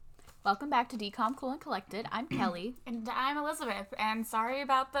Welcome back to Decom Cool and Collected. I'm Kelly. And I'm Elizabeth, and sorry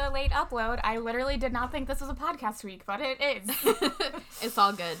about the late upload. I literally did not think this was a podcast week, but it is. It's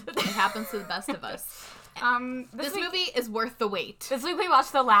all good. It happens to the best of us. This movie is worth the wait. This week we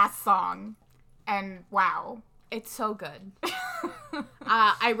watched The Last Song, and wow. It's so good.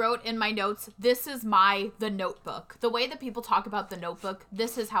 I wrote in my notes, this is The Notebook. The way that people talk about The Notebook,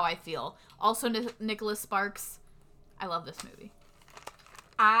 this is how I feel. Also, Nicholas Sparks. I love this movie.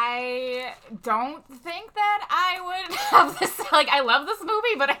 I don't think that I would have this, I love this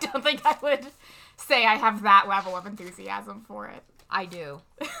movie, but I don't think I would say I have that level of enthusiasm for it. I do.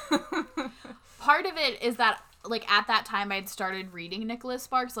 Part of it is that, at that time I had started reading Nicholas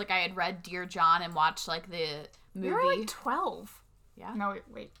Sparks. I had read Dear John and watched, the movie. You were, 12. Yeah. No,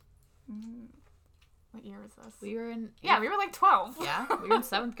 wait. What year is this? We were in... Yeah, we were, 12. Yeah, we were in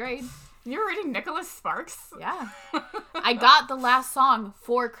 7th grade. You were reading Nicholas Sparks? Yeah. I got The Last Song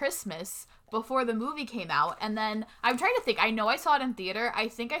for Christmas before the movie came out, and then I'm trying to think. I know I saw it in theater. I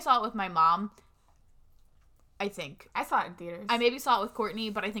think I saw it with my mom. I think. I saw it in theaters. I maybe saw it with Courtney,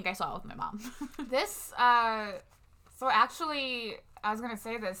 but I think I saw it with my mom. So actually, I was going to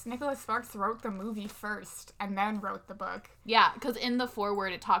say this. Nicholas Sparks wrote the movie first, and then wrote the book. Yeah, because in the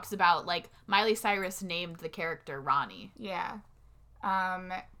foreword it talks about, Miley Cyrus named the character Ronnie. Yeah.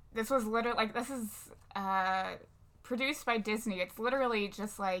 This was literally, this is produced by Disney. It's literally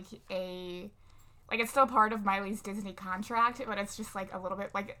just it's still part of Miley's Disney contract, but it's just a little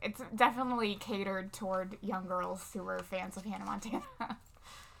bit, it's definitely catered toward young girls who were fans of Hannah Montana.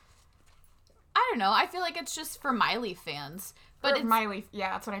 I don't know. I feel like it's just for Miley fans. But it's Miley,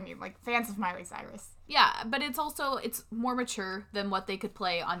 yeah, that's what I mean. Fans of Miley Cyrus. Yeah, but it's more mature than what they could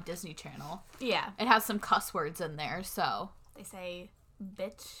play on Disney Channel. Yeah. It has some cuss words in there, so. They say,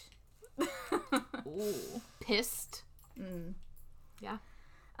 bitch. Ooh. Pissed. Mm. Yeah.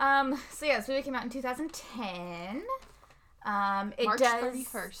 So yeah, this movie came out in 2010. March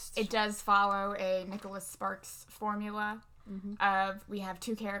 31st. It does follow a Nicholas Sparks formula. Mm-hmm. We have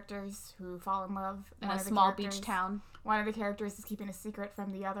two characters who fall in love in a small beach town. One of the characters is keeping a secret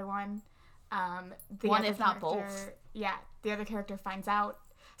from the other one. One, if not both. Yeah, the other character finds out.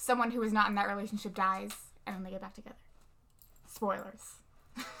 Someone who is not in that relationship dies, and then they get back together. Spoilers.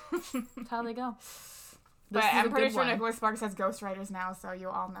 That's how they go. But I'm pretty sure Nicholas Sparks has ghostwriters now, so you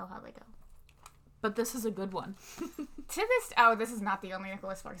all know how they go. But this is a good one. This is not the only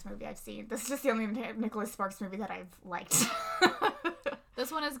Nicholas Sparks movie I've seen. This is just the only Nicholas Sparks movie that I've liked.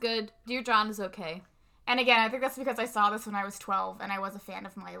 This one is good. Dear John is okay. And again, I think that's because I saw this when I was 12, and I was a fan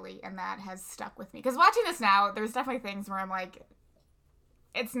of Miley, and that has stuck with me. Because watching this now, there's definitely things where I'm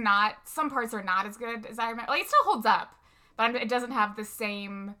it's not, some parts are not as good as I remember. It still holds up, but it doesn't have the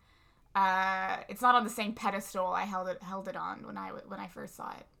same, it's not on the same pedestal I held it on when I first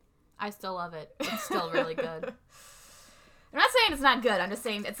saw it. I still love it. It's still really good. I'm not saying it's not good. I'm just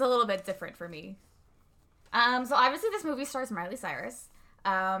saying it's a little bit different for me. So obviously this movie stars Miley Cyrus.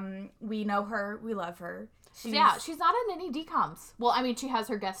 We know her. We love her. She's not in any DComs. Well, I mean, she has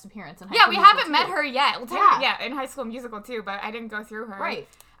her guest appearance in High School Musical. Yeah, we haven't met her yet. Well, yeah, in High School Musical too, but I didn't go through her. Right.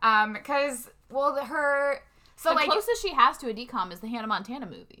 Because, her... So, the closest she has to a DCOM is the Hannah Montana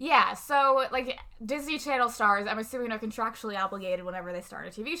movie. Yeah, so, Disney Channel stars, I'm assuming, are contractually obligated whenever they start a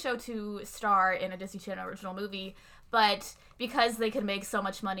TV show to star in a Disney Channel original movie, but because they could make so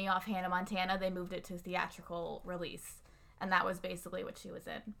much money off Hannah Montana, they moved it to theatrical release, and that was basically what she was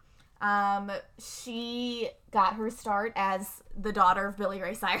in. She got her start as the daughter of Billy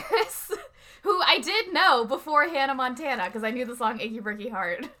Ray Cyrus, who I did know before Hannah Montana, because I knew the song Achy Breaky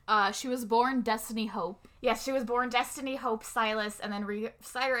Heart. She was born Destiny Hope. Yes, she was born Destiny Hope Silas, and then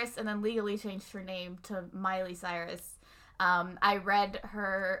Cyrus, and then legally changed her name to Miley Cyrus. I read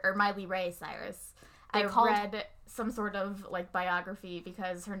or Miley Ray Cyrus. I read some sort of, biography,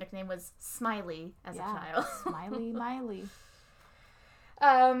 because her nickname was Smiley as a child. Smiley Miley.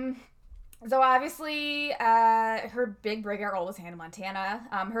 So obviously, her big breakout role was Hannah Montana.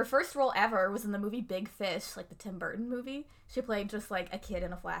 Her first role ever was in the movie Big Fish, the Tim Burton movie. She played just a kid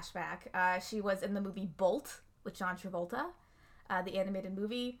in a flashback. She was in the movie Bolt with John Travolta, the animated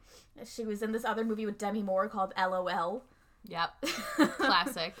movie. She was in this other movie with Demi Moore called LOL. Yep.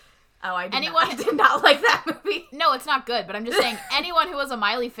 Classic. Oh, I did not like that movie. No, it's not good, but I'm just saying anyone who was a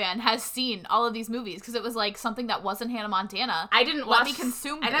Miley fan has seen all of these movies because it was something that wasn't Hannah Montana. I didn't let me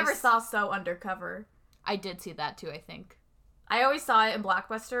consume this. I never saw So Undercover. I did see that too, I think. I always saw it in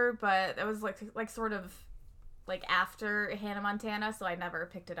Blockbuster, but it was sort of after Hannah Montana, so I never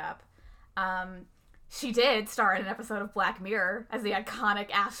picked it up. She did star in an episode of Black Mirror as the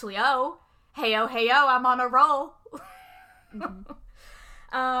iconic Ashley O. Heyo, heyo, I'm on a roll. Mm-hmm.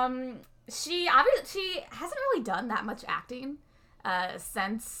 She hasn't really done that much acting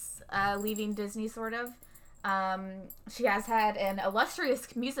since leaving Disney, sort of. She has had an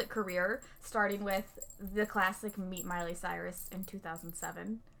illustrious music career, starting with the classic Meet Miley Cyrus in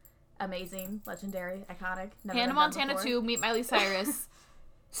 2007. Amazing, legendary, iconic. Never Hannah been done Montana before. 2, Meet Miley Cyrus.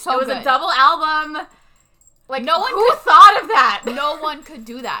 So It was good. a double album. Like, No one who could- thought of that? No one could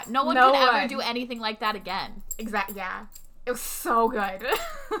do that. No one No could ever one. do anything like that again. Exactly. Yeah, it was so good.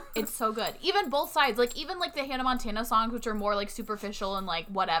 It's so good. Even both sides, like even like the Hannah Montana songs, which are more like superficial and like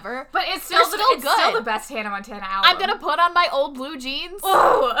whatever. But it's They're still still it's still good. the best Hannah Montana album. I'm gonna put on my old blue jeans.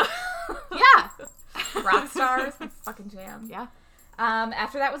 Ooh. Yeah. Rockstars, my fucking jam. Yeah.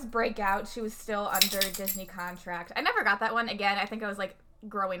 After that was Breakout. She was still under Disney contract. I never got that one. Again, I think I was like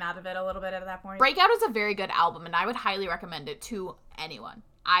growing out of it a little bit at that point. Breakout is a very good album, and I would highly recommend it to anyone.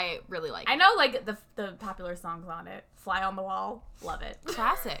 I really like it. I know like the popular songs on it. Fly on the Wall, love it.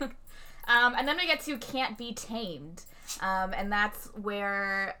 Classic. And then we get to Can't Be Tamed. And that's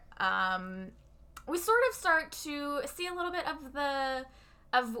where we sort of start to see a little bit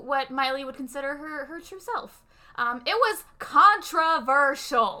of what Miley would consider her true self. It was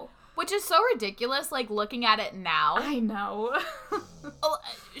controversial. Which is so ridiculous, like, looking at it now. I know. Oh,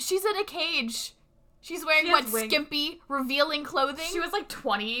 she's in a cage. She's wearing, She what, has wings. skimpy, revealing clothing? She was like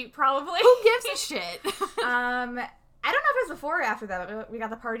 20, probably. Who gives a shit? I don't know if it was before or after that, but we got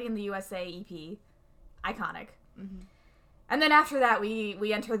the Party in the USA EP. Iconic. Mm-hmm. And then after that,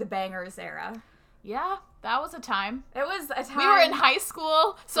 we enter the Bangers era. Yeah, that was a time. It was a time. We were in high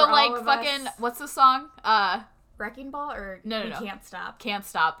school, so, For like, all of fucking, us. what's the song? Wrecking Ball or No, We no. Can't Stop. Can't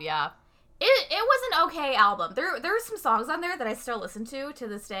Stop, yeah. It was an okay album. There were some songs on there that I still listen to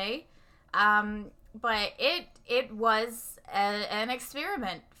this day. But it was an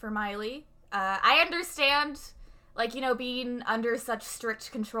experiment for Miley. I understand, like, you know, being under such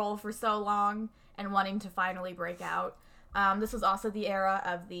strict control for so long and wanting to finally break out. This was also the era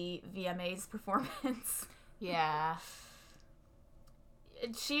of the VMAs performance. Yeah.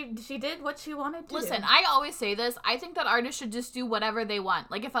 She did what she wanted to Listen, do. I always say this. I think that artists should just do whatever they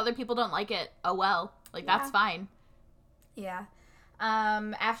want. Like, if other people don't like it, oh well. Like, that's Yeah. fine. Yeah.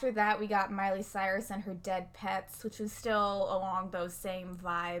 After that, we got Miley Cyrus and Her Dead Pets, which was still along those same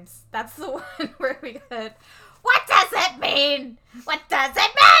vibes. That's the one where we got, what does it mean? What does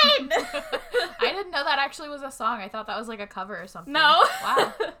it mean? I didn't know that actually was a song. I thought that was like a cover or something. No.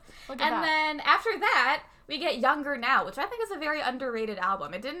 Wow. Look at And that. then after that, we get Younger Now, which I think is a very underrated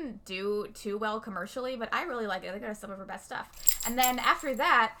album. It didn't do too well commercially, but I really like it. I think it has some of her best stuff. And then after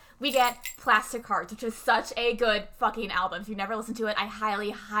that, we get Plastic Hearts, which is such a good fucking album. If you've never listened to it, I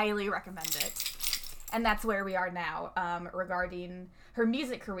highly, highly recommend it. And that's where we are now, regarding her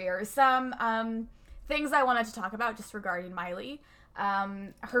music career. Some things I wanted to talk about just regarding Miley.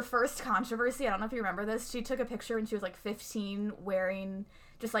 Her first controversy, I don't know if you remember this, she took a picture when she was like 15 wearing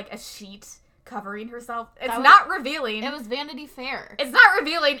just like a sheet covering herself. It's not revealing. It was Vanity Fair. It's not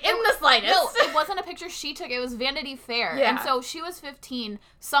revealing in the slightest. No, it wasn't a picture she took. It was Vanity Fair. Yeah. And so she was 15.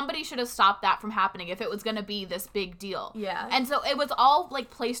 Somebody should have stopped that from happening if it was going to be this big deal. Yeah. And so it was all, like,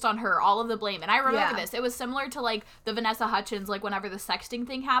 placed on her, all of the blame. And I remember Yeah. this. It was similar to, like, the Vanessa Hudgens, like, whenever the sexting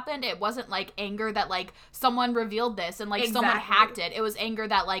thing happened, it wasn't, like, anger that, like, someone revealed this and, like, someone Exactly. hacked it. It was anger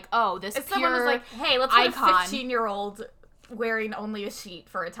that, like, oh, this if pure... someone was like, hey, let's get icon. a 15-year-old wearing only a sheet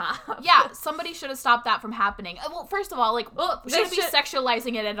for a top. Yeah, somebody should have stopped that from happening. Well, first of all, like, Well, we they shouldn't be should-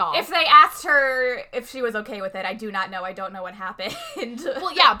 sexualizing it at all. If they asked her if she was okay with it, I do not know. I don't know what happened.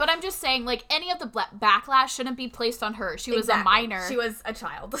 Well, yeah, but I'm just saying, like, any of the backlash shouldn't be placed on her. She was a Exactly. minor, She was a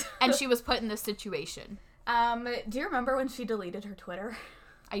child. and she was put in this situation. Do you remember when she deleted her Twitter?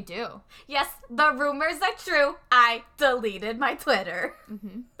 I do. Yes, the rumors are true. I deleted my Twitter.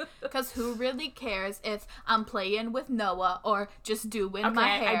 Because who really cares if I'm playing with Noah or just doing Okay, my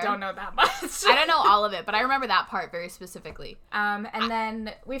hair? I don't know that much. I don't know all of it, but I remember that part very specifically. And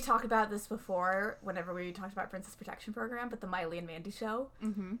then we've talked about this before whenever we talked about Princess Protection Program, but the Miley and Mandy show.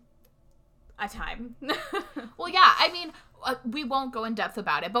 Mm-hmm. A time. Well, yeah, I mean, we won't go in depth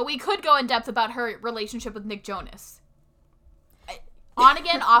about it, but we could go in depth about her relationship with Nick Jonas. On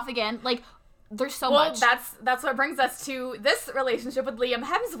again, off again. Like, there's so Well, much. that's what brings us to this relationship with Liam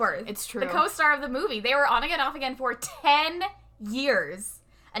Hemsworth. It's true. The co-star of the movie. They were on again, off again for 10 years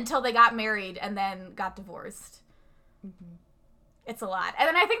until they got married and then got divorced. Mm-hmm. It's a lot. And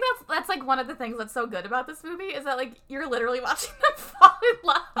then I think that's like one of the things that's so good about this movie is that like you're literally watching them fall in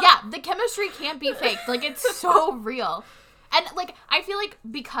love. Yeah, the chemistry can't be faked. Like, it's so real. And, like, I feel like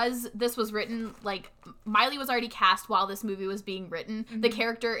because this was written, like, Miley was already cast while this movie was being written, the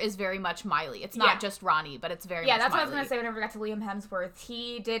character is very much Miley. It's not just Ronnie, but it's very much that's Miley. what I was going to say whenever we got to Liam Hemsworth.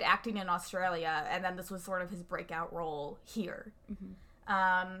 He did acting in Australia, and then this was sort of his breakout role here.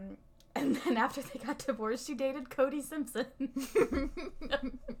 And then after they got divorced, she dated Cody Simpson.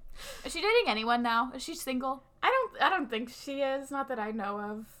 Is she dating anyone now? Is she single? I don't think she is. Not that I know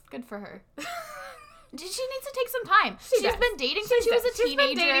of. Good for her. She needs to take some time. She's been dating since she was a teenager.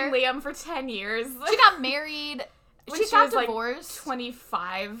 She's been dating Liam for 10 years. She got married when she got divorced. Like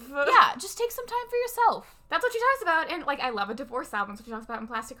 25. Yeah, just take some time for yourself. That's what she talks about. And, like, I love a divorce album. That's what she talks about in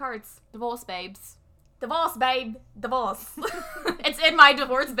Plastic Hearts. Divorce babes. Divorce, babe. Divorce. It's in my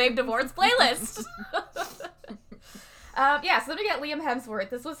Divorce, Babe, Divorce playlist. So then we get Liam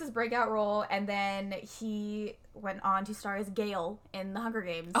Hemsworth. This was his breakout role, and then he went on to star as Gale in The Hunger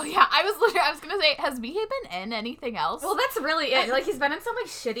Games. Oh, yeah. I was going to say, has Mihai been in anything else? Well, that's really it. Like, he's been in some, like,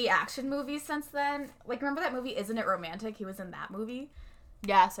 shitty action movies since then. Like, remember that movie, Isn't It Romantic? He was in that movie.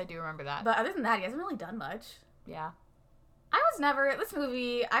 Yes, I do remember that. But other than that, he hasn't really done much. Yeah. I was never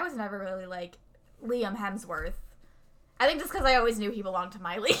really, like, Liam Hemsworth. I think just because I always knew he belonged to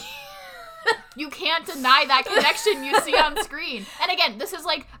Miley. You can't deny that connection you see on screen. And again, this is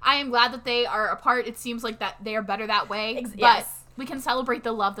like, I am glad that they are apart. It seems like that they are better that way. But we can celebrate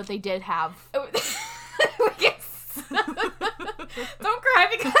the love that they did have. Don't cry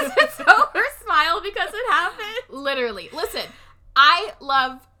because it's over. Smile because it happened. Literally. Listen, I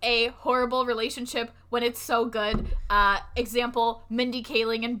love a horrible relationship when it's so good. Example, Mindy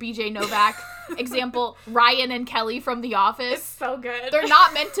Kaling and BJ Novak. Example, Ryan and Kelly from The Office. It's so good. They're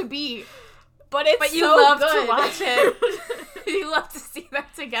not meant to be, but it's you so love good. to watch it. You love to see them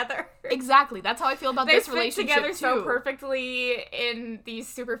together. Exactly. That's how I feel about this relationship together too. So perfectly in the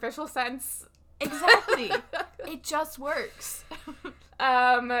superficial sense. Exactly. It just works.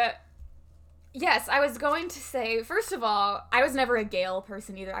 Yes, I was going to say, first of all, I was never a Gale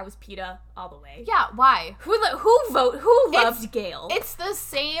person either. I was PETA all the way. Yeah, why? Who loved Gale? It's the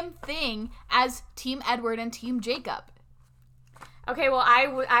same thing as Team Edward and Team Jacob. Okay, well,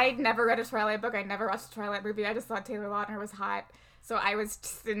 I never read a Twilight book. I never watched a Twilight movie. I just thought Taylor Lautner was hot. So I was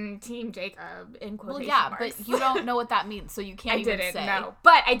in Team Jacob, in quotation marks. But you don't know what that means, so you can't even say. I didn't, no.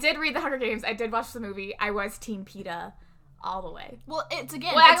 But I did read The Hunger Games. I did watch the movie. I was Team PETA all the way. Well,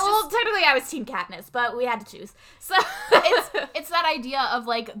 technically I was Team Katniss, but we had to choose. So it's that idea of,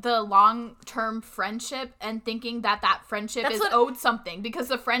 like, the long-term friendship and thinking that friendship is owed something because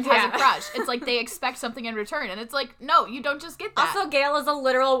the friend has a crush. It's like they expect something in return, and it's like, no, you don't just get that. Also, Gale is a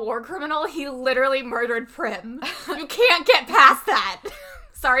literal war criminal. He literally murdered Prim. You can't get past that.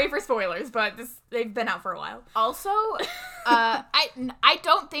 Sorry for spoilers, but they've been out for a while. Also, I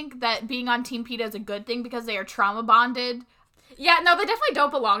don't think that being on Team PETA is a good thing because they are trauma bonded. Yeah, no, they definitely don't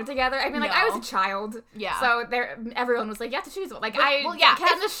belong together. I mean, like, I was a child. Yeah. So everyone was like, you have to choose one. Like,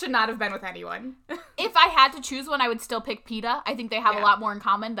 Katniss should not have been with anyone. If I had to choose one, I would still pick PETA. I think they have a lot more in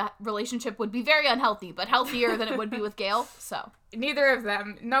common. The relationship would be very unhealthy, but healthier than it would be with Gale, so. Neither of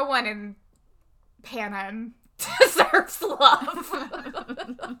them. No one in Panem deserves love.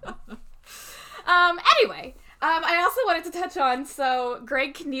 Anyway, I also wanted to touch on, so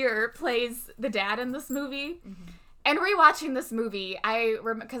Greg Kinnear plays the dad in this movie. Mm-hmm. And rewatching this movie,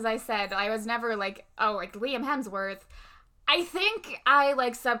 because I said I was never like, oh, like Liam Hemsworth. I think I,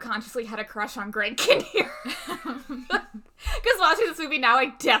 like, subconsciously had a crush on Greg Kinnear. Because watching this movie now,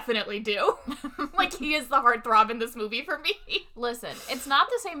 I definitely do. Like, he is the heartthrob in this movie for me. Listen, it's not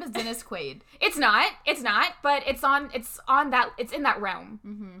the same as Dennis Quaid. It's not, but it's in that realm.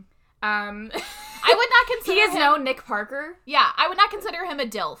 Mm-hmm. I would not consider he is no Nick Parker. Yeah, I would not consider him a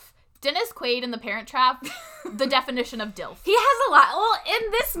DILF. Dennis Quaid in The Parent Trap, the definition of DILF. He has a lot. Well,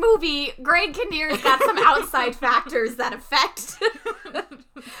 in this movie, Greg Kinnear's got some outside factors that affect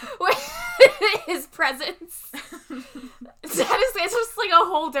his presence. It's just like a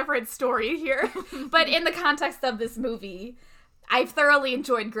whole different story here. But in the context of this movie, I thoroughly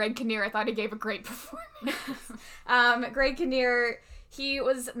enjoyed Greg Kinnear. I thought he gave a great performance. Greg Kinnear, he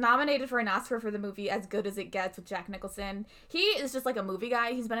was nominated for an Oscar for the movie As Good As It Gets with Jack Nicholson. He is just like a movie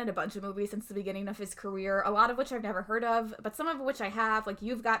guy. He's been in a bunch of movies since the beginning of his career, a lot of which I've never heard of, but some of which I have, like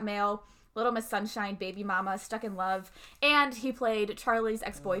You've Got Mail, Little Miss Sunshine, Baby Mama, Stuck in Love, and he played Charlie's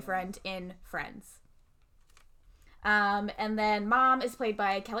ex-boyfriend in Friends. And then Mom is played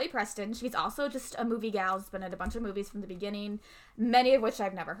by Kelly Preston. She's also just a movie gal. She's been in a bunch of movies from the beginning, many of which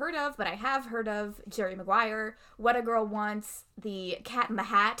I've never heard of, but I have heard of Jerry Maguire, What a Girl Wants, The Cat in the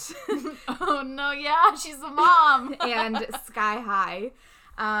Hat. Oh, no, yeah, she's the mom. And Sky High.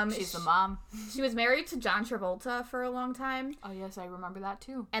 She's the mom. She was married to John Travolta for a long time. Oh, yes, I remember that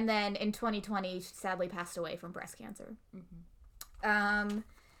too. And then in 2020, she sadly passed away from breast cancer. Mm-hmm.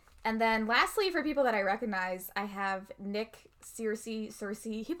 And then lastly, for people that I recognize, I have Nick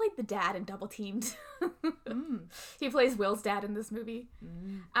Searcy. He played the dad in Double Teamed. He plays Will's dad in this movie.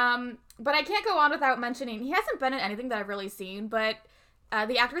 But I can't go on without mentioning, he hasn't been in anything that I've really seen, but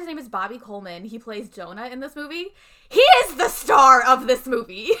the actor's name is Bobby Coleman. He plays Jonah in this movie. He is the star of this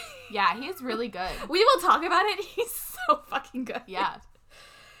movie. Yeah, he's really good. We will talk about it. He's so fucking good. Yeah.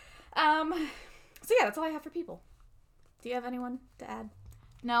 So yeah, that's all I have for people. Do you have anyone to add?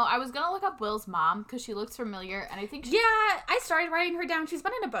 No, I was going to look up Will's mom because she looks familiar, and I think Yeah, I started writing her down. She's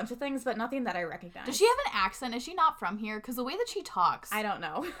been in a bunch of things, but nothing that I recognize. Does she have an accent? Is she not from here? Because the way that she talks... I don't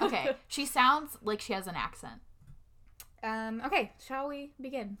know. Okay, she sounds like she has an accent. Okay, shall we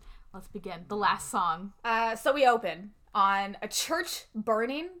begin? Let's begin. The last song. So we open on a church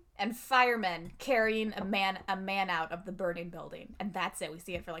burning and firemen carrying a man out of the burning building. And that's it. We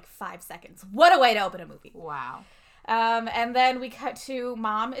see it for like 5 seconds. What a way to open a movie. Wow. And then we cut to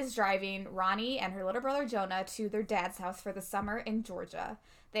Mom is driving Ronnie and her little brother Jonah to their dad's house for the summer in Georgia.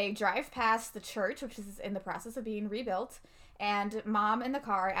 They drive past the church, which is in the process of being rebuilt, and Mom in the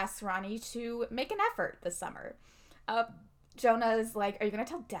car asks Ronnie to make an effort this summer. Jonah's like, are you going to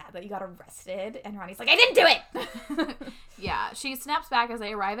tell Dad that you got arrested? And Ronnie's like, I didn't do it! Yeah, she snaps back as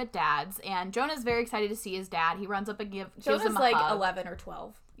they arrive at Dad's, and Jonah's very excited to see his dad. He runs up and gives him a hug. Jonah's like 11 or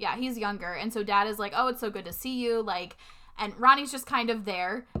 12. Yeah, he's younger, and so Dad is like, oh, it's so good to see you, like, and Ronnie's just kind of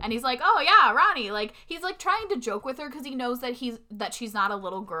there, and he's like, oh, yeah, Ronnie, like, he's, like, trying to joke with her, because he knows that she's not a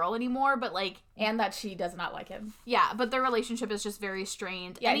little girl anymore, but, like... And that she does not like him. Yeah, but their relationship is just very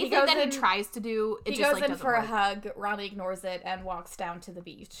strained. Yeah, anything that he tries to do, it just, like, doesn't work. He goes in for a hug, Ronnie ignores it, and walks down to the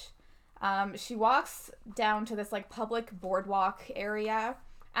beach. She walks down to this, like, public boardwalk area.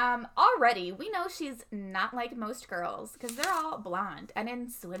 Already, we know she's not like most girls, because they're all blonde and in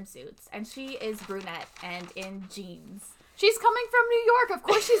swimsuits, and she is brunette and in jeans. She's coming from New York. Of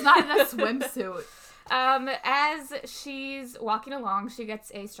course she's not in a swimsuit. As she's walking along, she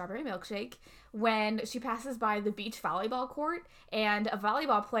gets a strawberry milkshake when she passes by the beach volleyball court, and a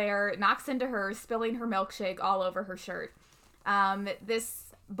volleyball player knocks into her, spilling her milkshake all over her shirt. This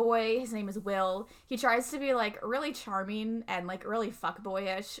boy, his name is Will, he tries to be, like, really charming and, like, really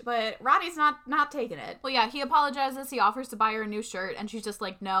fuckboyish, but Ronnie's not taking it. Well, yeah, he apologizes, he offers to buy her a new shirt, and she's just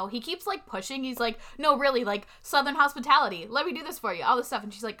like, no. He keeps, like, pushing, he's like, no, really, like, Southern hospitality, let me do this for you, all this stuff,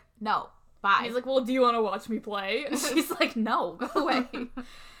 and she's like, no, bye. And he's like, well, do you want to watch me play? And she's like, no, go away.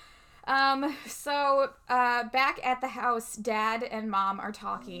 So, back at the house, Dad and Mom are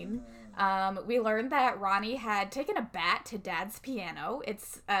talking. We learned that Ronnie had taken a bat to Dad's piano.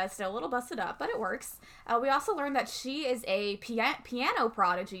 It's still a little busted up, but it works. We also learned that she is a piano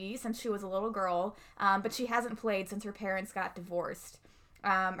prodigy since she was a little girl, but she hasn't played since her parents got divorced.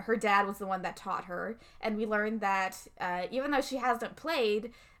 Her dad was the one that taught her, and we learned that even though she hasn't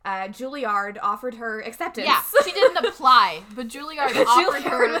played, Juilliard offered her acceptance. Yeah, she didn't apply, but Juilliard offered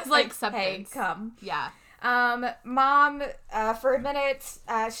her was like, acceptance. Hey, come. Yeah. Mom, for a minute,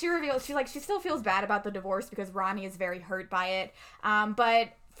 she reveals, she still feels bad about the divorce because Ronnie is very hurt by it. But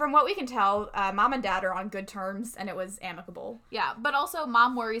from what we can tell, Mom and Dad are on good terms, and it was amicable. Yeah, but also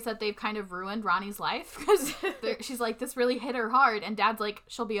Mom worries that they've kind of ruined Ronnie's life because she's like, this really hit her hard, and Dad's like,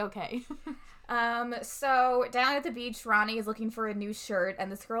 she'll be okay. So down at the beach, Ronnie is looking for a new shirt,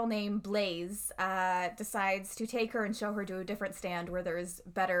 and this girl named Blaze, decides to take her and show her to a different stand where there's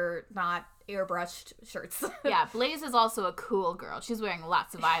better, not airbrushed shirts. Yeah, Blaze is also a cool girl. She's wearing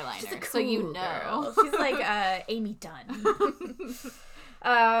lots of eyeliner, She's a cool so you know. Girl. She's like, Amy Dunn.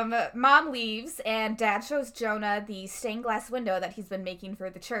 Mom leaves, and Dad shows Jonah the stained glass window that he's been making for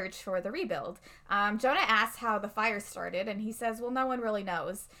the church for the rebuild. Jonah asks how the fire started, and he says, well, no one really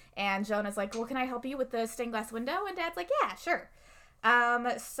knows. And Jonah's like, well, can I help you with the stained glass window? And Dad's like, yeah, sure.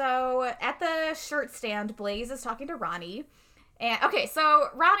 So at the shirt stand, Blaze is talking to Ronnie. And okay, so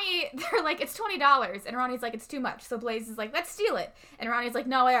Ronnie, they're like, it's $20, and Ronnie's like, it's too much. So Blaze is like, let's steal it. And Ronnie's like,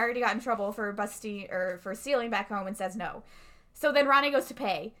 no, I already got in trouble for for stealing back home, and says no. So then Ronnie goes to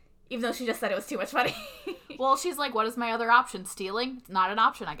pay, even though she just said it was too much money. Well, she's like, what is my other option? Stealing? It's not an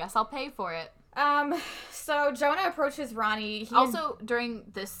option. I guess I'll pay for it. So Jonah approaches Ronnie. During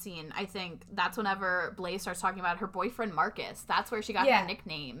this scene, I think that's whenever Blaze starts talking about her boyfriend Marcus. That's where she got her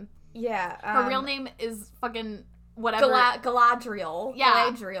nickname. Yeah. Her real name is fucking whatever. Galadriel. Yeah.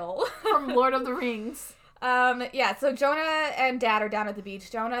 Galadriel. From Lord of the Rings. Yeah, so Jonah and Dad are down at the beach.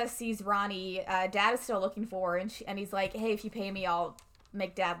 Jonah sees Ronnie. Dad is still looking for her, and he's like, hey, if you pay me, I'll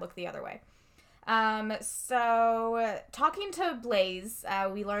make Dad look the other way. So talking to Blaze,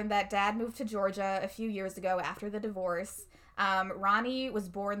 we learned that Dad moved to Georgia a few years ago after the divorce. Ronnie was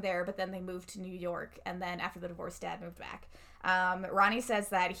born there, but then they moved to New York, and then after the divorce, Dad moved back. Ronnie says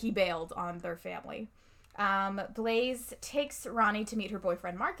that he bailed on their family. Blaze takes Ronnie to meet her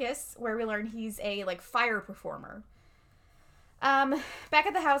boyfriend Marcus, where we learn he's a fire performer. Back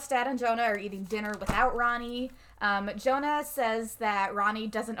at the house, Dad and Jonah are eating dinner without Ronnie. Jonah says that Ronnie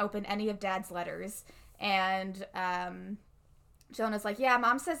doesn't open any of Dad's letters, and Jonah's like, yeah,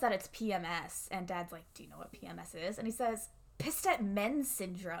 Mom says that it's PMS, and Dad's like, do you know what PMS is? And he says, pissed at men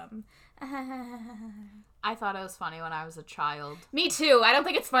syndrome. I thought it was funny when I was a child. Me too. I don't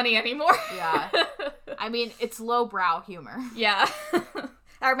think it's funny anymore. Yeah. I mean, it's lowbrow humor. Yeah.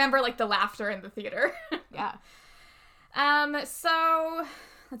 I remember the laughter in the theater. Yeah. So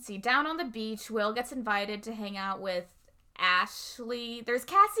let's see. Down on the beach, Will gets invited to hang out with Ashley. There's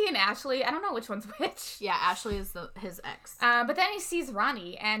Cassie and Ashley. I don't know which one's which. Yeah, Ashley is his ex. But then he sees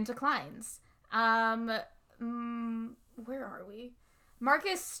Ronnie and declines. Where are we?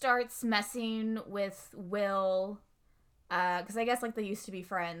 Marcus starts messing with Will, because I guess they used to be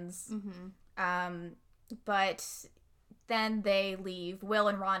friends. Mm-hmm. But then they leave. Will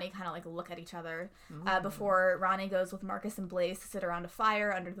and Ronnie kind of look at each other before Ronnie goes with Marcus and Blaze to sit around a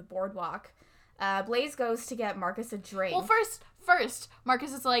fire under the boardwalk. Blaze goes to get Marcus a drink. Well, first,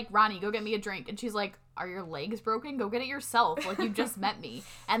 Marcus is like, Ronnie, go get me a drink. And she's like, are your legs broken? Go get it yourself. You just met me.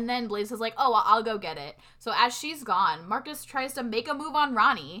 And then Blaze is like, oh, I'll go get it. So as she's gone, Marcus tries to make a move on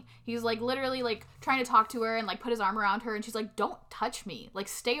Ronnie. He's literally trying to talk to her and put his arm around her. And she's like, don't touch me.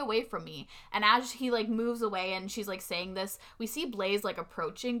 Stay away from me. And as he moves away and she's saying this, we see Blaze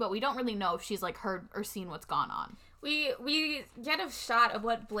approaching, but we don't really know if she's heard or seen what's gone on. We get a shot of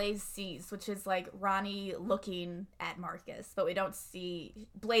what Blaze sees, which is Ronnie looking at Marcus, but we don't see,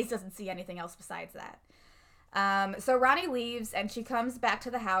 Blaze doesn't see anything else besides that. So Ronnie leaves and she comes back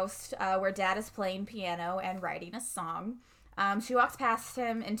to the house where Dad is playing piano and writing a song. She walks past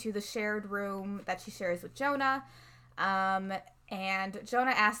him into the shared room that she shares with Jonah. And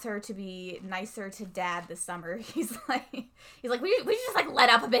Jonah asks her to be nicer to Dad this summer. He's like, we should just let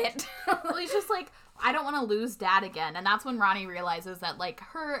up a bit. Well, he's just I don't want to lose Dad again. And that's when Ronnie realizes that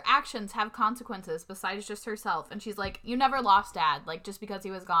her actions have consequences besides just herself. And she's like, you never lost Dad. Just because he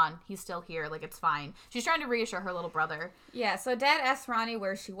was gone, he's still here. It's fine. She's trying to reassure her little brother. Yeah. So Dad asks Ronnie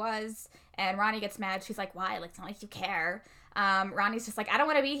where she was, and Ronnie gets mad. She's like, why? It's not like you care. Ronnie's just I don't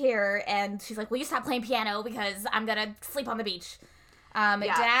want to be here. And she's like, will you stop playing piano because I'm going to sleep on the beach. Yeah.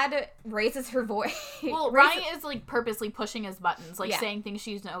 Dad raises her voice. Well, Ronnie is purposely pushing his buttons, saying things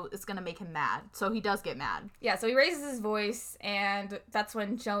she knows is going to make him mad. So he does get mad. Yeah, so he raises his voice, and that's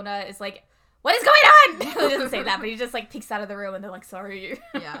when Jonah is like, what is going on? He doesn't say that, but he just peeks out of the room, and they're like, sorry.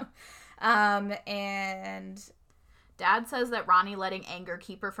 Yeah. And Dad says that Ronnie letting anger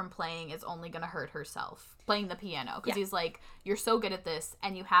keep her from playing is only going to hurt herself, playing the piano. Because he's like, you're so good at this,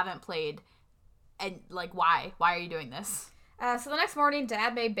 and you haven't played, and why? Why are you doing this? So the next morning,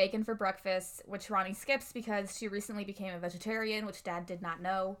 Dad made bacon for breakfast, which Ronnie skips because she recently became a vegetarian, which Dad did not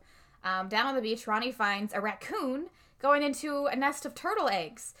know. Down on the beach, Ronnie finds a raccoon going into a nest of turtle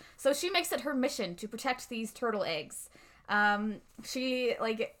eggs. So she makes it her mission to protect these turtle eggs. She,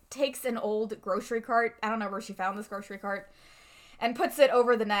 takes an old grocery cart, I don't know where she found this grocery cart, and puts it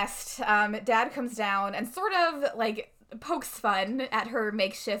over the nest. Dad comes down and sort of, pokes fun at her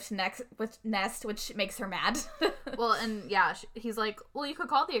makeshift nest, which makes her mad. Well, and yeah, he's like, well, you could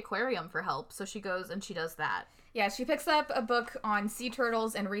call the aquarium for help. So she goes and she does that. Yeah, she picks up a book on sea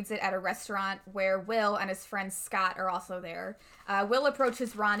turtles and reads it at a restaurant where Will and his friend Scott are also there. Will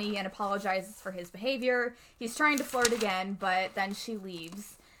approaches Ronnie and apologizes for his behavior. He's trying to flirt again, but then she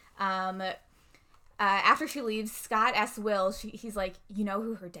leaves. After she leaves, Scott asks Will, he's like, you know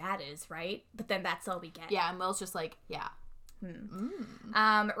who her dad is, right? But then that's all we get. Yeah, and Will's just like, yeah.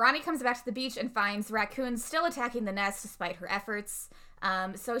 Ronnie comes back to the beach and finds raccoons still attacking the nest despite her efforts.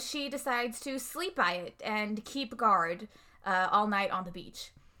 So she decides to sleep by it and keep guard all night on the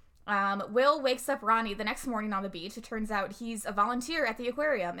beach. Will wakes up Ronnie the next morning on the beach. It turns out he's a volunteer at the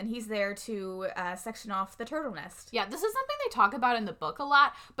aquarium, and he's there to section off the turtle nest. Yeah, this is something they talk about in the book a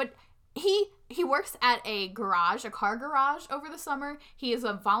lot, but he works at a car garage over the summer. He is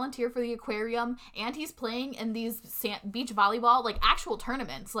a volunteer for the aquarium, and he's playing in these beach volleyball, actual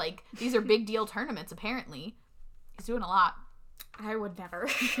tournaments. These are big deal tournaments, apparently. He's doing a lot. I would never.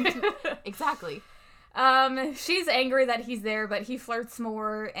 Exactly. She's angry that he's there, but he flirts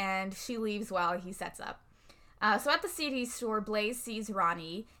more, and she leaves while he sets up. So at the CD store, Blaze sees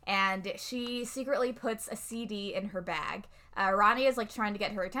Ronnie, and she secretly puts a CD in her bag. Ronnie is, like, trying to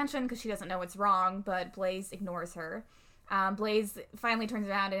get her attention because she doesn't know what's wrong, but Blaze ignores her. Blaze finally turns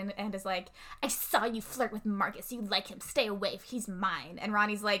around and is like, I saw you flirt with Marcus. You like him. Stay away. He's mine. And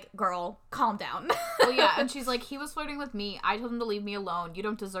Ronnie's like, girl, calm down. Well, yeah, and she's like, he was flirting with me. I told him to leave me alone. You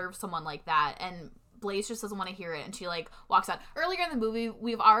don't deserve someone like that. And Blaze just doesn't want to hear it, and she, like, walks out. Earlier in the movie,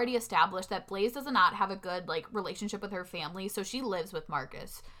 we've already established that Blaze does not have a good, like, relationship with her family, so she lives with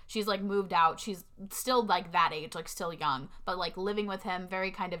Marcus. She's, like, moved out. She's still, like, that age, like, still young, but, like, living with him,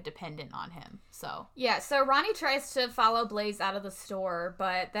 very kind of dependent on him, so. Yeah, so Ronnie tries to follow Blaze out of the store,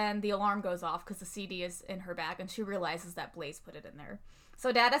 but then the alarm goes off because the CD is in her bag, and she realizes that Blaze put it in there.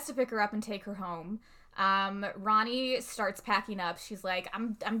 So Dad has to pick her up and take her home. Ronnie starts packing up. She's like,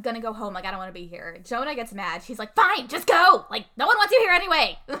 I'm gonna go home. Like, I don't want to be here. Jonah gets mad. She's like, fine, just go. Like, no one wants you here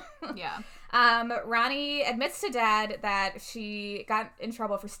anyway. Yeah. Ronnie admits to Dad that she got in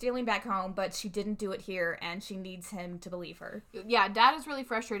trouble for stealing back home, but she didn't do it here, and she needs him to believe her. Yeah, Dad is really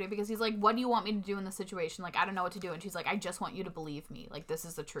frustrated because he's like, what do you want me to do in this situation? Like, I don't know what to do. And she's like, I just want you to believe me. Like, this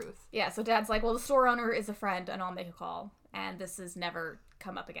is the truth. Yeah, so Dad's like, well, the store owner is a friend, and I'll make a call. And this has never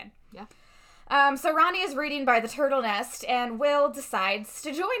come up again. Yeah. So Ronnie is reading by the turtle nest, and Will decides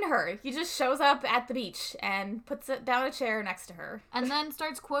to join her. He just shows up at the beach and puts it down a chair next to her. And then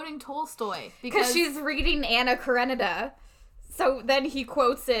starts quoting Tolstoy. Because she's reading Anna Karenina. So then he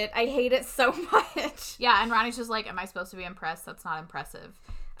quotes it. I hate it so much. Yeah, and Ronnie's just like, am I supposed to be impressed? That's not impressive.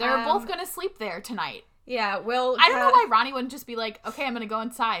 They're both gonna sleep there tonight. Yeah, Will... I don't know why Ronnie wouldn't just be like, okay, I'm gonna go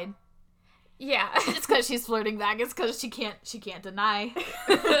inside. Yeah. It's because she's flirting back. It's because she can't deny.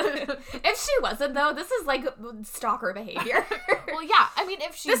 If she wasn't, though, this is like stalker behavior. Well, yeah. I mean,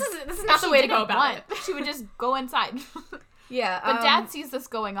 if she this is not the way to go about it. She would just go inside. Yeah. But Dad sees this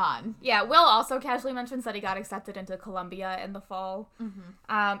going on. Yeah. Will also casually mentions that he got accepted into Columbia in the fall.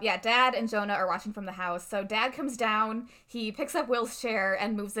 Mm-hmm. Yeah. Dad and Jonah are watching from the house. So Dad comes down. He picks up Will's chair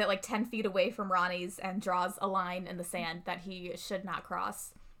and moves it like 10 feet away from Ronnie's and draws a line in the sand that he should not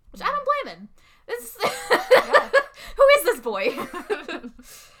cross. Which I don't blame him. This Who is this boy?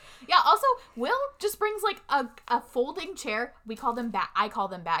 Yeah, also, Will just brings, like, a folding chair. I call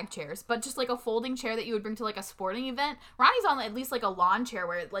them bag chairs, but just, like, a folding chair that you would bring to, like, a sporting event. Ronnie's on, at least, like, a lawn chair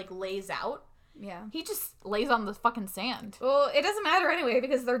where it, like, lays out. Yeah. He just lays on the fucking sand. Well, it doesn't matter anyway,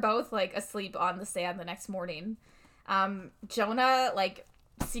 because they're both, like, asleep on the sand the next morning. Jonah, like,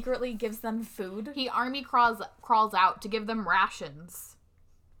 secretly gives them food. He army crawls out to give them rations.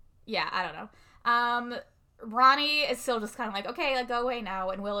 Yeah, I don't know. Ronnie is still just kind of like, okay, like, go away now.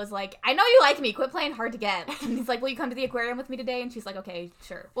 And Will is like, I know you like me. Quit playing hard to get. And he's like, will you come to the aquarium with me today? And she's like, okay,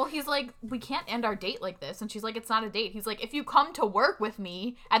 sure. Well, he's like, we can't end our date like this. And she's like, it's not a date. He's like, if you come to work with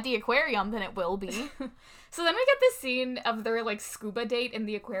me at the aquarium, then it will be. So then we get this scene of their, like, scuba date in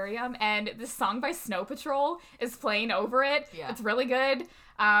the aquarium. And this song by Snow Patrol is playing over it. Yeah. It's really good.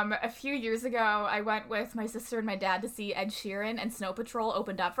 A few years ago, I went with my sister and my dad to see Ed Sheeran, and Snow Patrol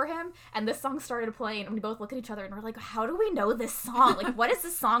opened up for him, and this song started playing, and we both look at each other, and we're like, how do we know this song? Like, what is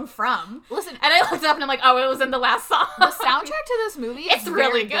this song from? Listen. And I looked up, and I'm like, oh, it was in the last song. The soundtrack to this movie is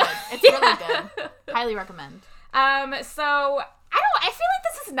really good. It's really good. Highly recommend. So... I feel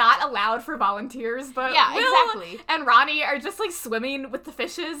like this is not allowed for volunteers, but yeah, Will exactly. and Ronnie are just, like, swimming with the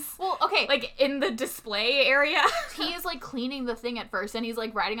fishes. Well, okay. Like, in the display area. He is, like, cleaning the thing at first, and he's,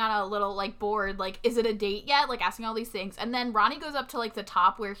 like, writing on a little, like, board, like, is it a date yet? Like, asking all these things. And then Ronnie goes up to, like, the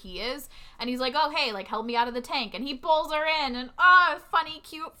top where he is, and he's like, oh, hey, like, help me out of the tank. And he pulls her in, and, funny,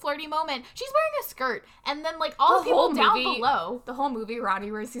 cute, flirty moment. She's wearing a skirt. And then, like, all the people down below. The whole movie,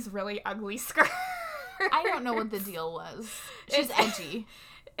 Ronnie wears these really ugly skirts. I don't know what the deal was. She's edgy.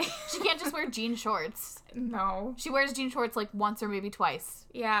 She can't just wear jean shorts. No. She wears jean shorts, like, once or maybe twice.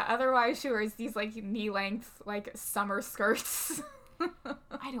 Yeah, otherwise she wears these, like, knee-length, like, summer skirts.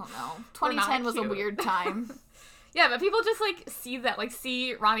 I don't know. 2010 was a weird time. Yeah, but people just, like,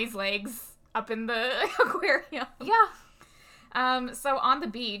 see Ronnie's legs up in the aquarium. Yeah. So on the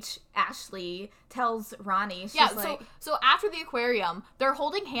beach, Ashley tells Ronnie, she's like... So after the aquarium, they're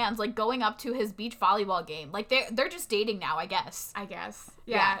holding hands, like, going up to his beach volleyball game. Like, they're just dating now, I guess.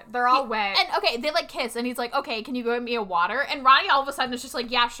 Yeah. They're all wet. And, okay, they, like, kiss, and he's like, okay, can you go get me a water? And Ronnie all of a sudden is just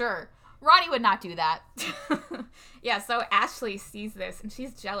like, yeah, sure. Ronnie would not do that. Yeah, so Ashley sees this, and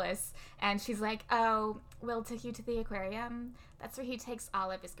she's jealous, and she's like, oh, Will took you to the aquarium? That's where he takes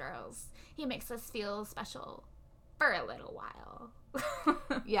all of his girls. He makes us feel special. for a little while.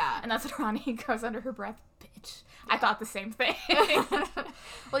 Yeah. And that's what Ronnie goes under her breath, bitch. I thought the same thing.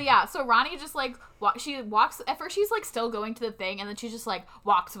 Well, yeah, so Ronnie just, like, she walks, at first she's, like, still going to the thing, and then she just, like,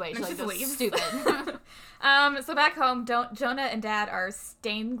 walks away. She's like, just leaves. Stupid. So back home, Jonah and Dad are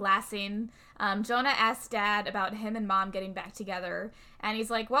stained glassing. Jonah asks Dad about him and Mom getting back together, and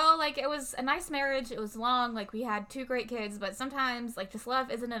he's like, well, like, it was a nice marriage, it was long, like, we had 2 great kids, but sometimes, like, just love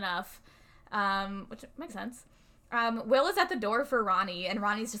isn't enough, which makes sense. Will is at the door for Ronnie, and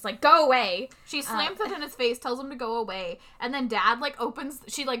Ronnie's just like, go away. She slams it in his face, tells him to go away, and then Dad, like,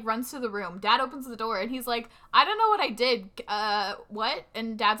 she, like, runs to the room. Dad opens the door, and he's like, I don't know what I did. What?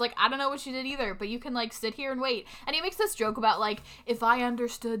 And Dad's like, I don't know what you did either, but you can, like, sit here and wait. And he makes this joke about, like, if I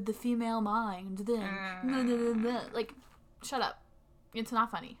understood the female mind, then... Like, shut up. It's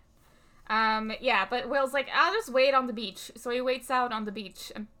not funny. Yeah, but Will's like, I'll just wait on the beach. So he waits out on the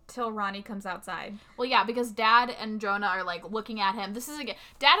beach until Ronnie comes outside. Well, yeah, because Dad and Jonah are, like, looking at him.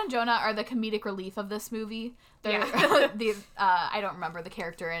 Dad and Jonah are the comedic relief of this movie. They're, I don't remember the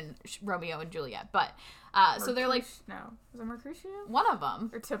character in Romeo and Juliet, but, so they're like... No. Was it Mercutio? One of them.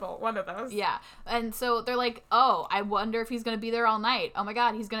 Or Tybalt, one of those. Yeah. And so they're like, oh, I wonder if he's going to be there all night. Oh my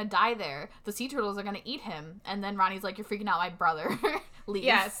god, he's going to die there. The sea turtles are going to eat him. And then Ronnie's like, you're freaking out my brother. Leave.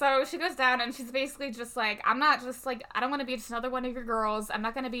 Yeah, so she goes down and she's basically just like, I'm not just like, I don't want to be just another one of your girls. I'm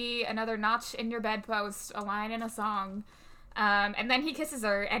not going to be another notch in your bedpost, a line in a song. And then he kisses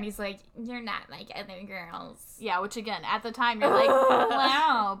her and he's like, you're not like other girls. Yeah, which again, at the time you're like,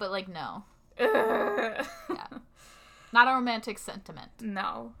 wow, but like, no. Yeah. Not a romantic sentiment.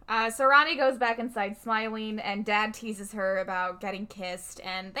 No. So Ronnie goes back inside smiling, and Dad teases her about getting kissed,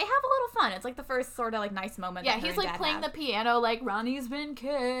 and they have a little fun. It's like the first sort of like nice moment. Yeah, he's like playing the piano, like Ronnie's been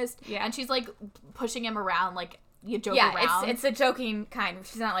kissed. Yeah, and she's like pushing him around, like you joke around. Yeah, it's a joking kind.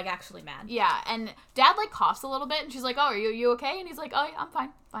 She's not like actually mad. Yeah, and Dad like coughs a little bit, and she's like, "Oh, are you okay?" And he's like, "Oh, yeah, I'm fine."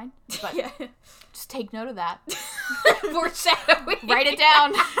 But yeah. Just take note of that. Foreshadowing. Write it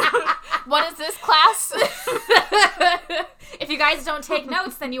down. What is this class? If you guys don't take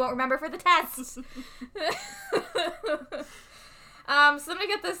notes, then you won't remember for the test. So then we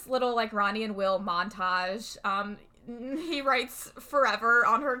get this little like Ronnie and Will montage. He writes forever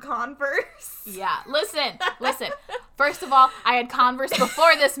on her Converse. Yeah, listen. First of all, I had Converse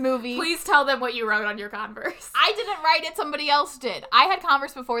before this movie. Please tell them what you wrote on your Converse. I didn't write it, somebody else did. I had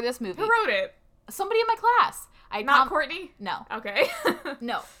Converse before this movie. Who wrote it? Somebody in my class. Not Courtney? No. Okay.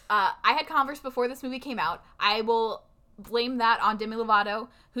 No. I had Converse before this movie came out. I will blame that on Demi Lovato,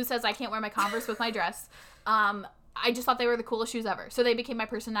 who says I can't wear my Converse with my dress. I just thought they were the coolest shoes ever. So they became my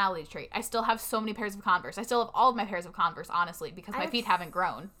personality trait. I still have so many pairs of Converse. I still have all of my pairs of Converse, honestly, because my feet haven't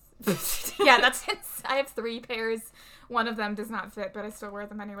grown. Yeah, that's it. I have 3 pairs. One of them does not fit, but I still wear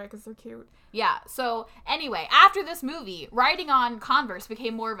them anyway because they're cute. Yeah, so anyway, after this movie, writing on Converse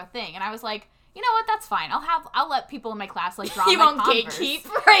became more of a thing. And I was like, you know what, that's fine. I'll let people in my class, like, draw you my won't Converse.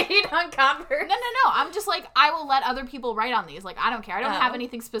 gatekeep writing on Converse. No. I'm just like, I will let other people write on these. Like, I don't care. I don't have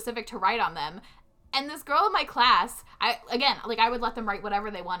anything specific to write on them. And this girl in my class, I would let them write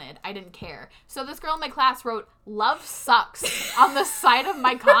whatever they wanted. I didn't care. So this girl in my class wrote, "Love sucks" on the side of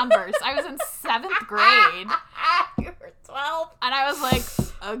my Converse. I was in 7th grade. You were 12. And I was like,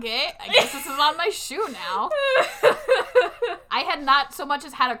 okay, I guess this is on my shoe now. I had not so much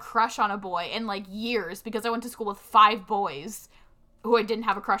as had a crush on a boy in, like, years, because I went to school with 5 boys who I didn't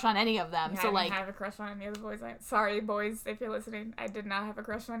have a crush on any of them. Yeah, so, I didn't have a crush on any of the boys. Sorry, boys, if you're listening. I did not have a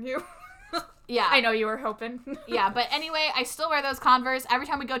crush on you. Yeah. I know you were hoping. Yeah, but anyway, I still wear those Converse. Every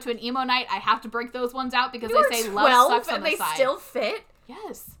time we go to an emo night, I have to break those ones out because they say 12 love sucks on and the they side. still fit?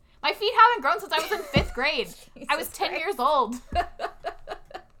 Yes. My feet haven't grown since I was in 5th grade. I was 10 years old. I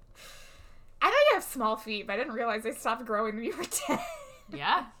know you have small feet, but I didn't realize they stopped growing when you were 10.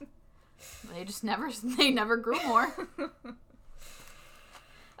 Yeah. They never grew more.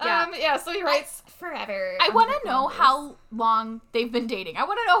 Yeah, so he writes forever. I want to know how long they've been dating. I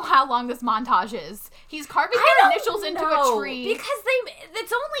want to know how long this montage is. He's carving their initials into a tree. Because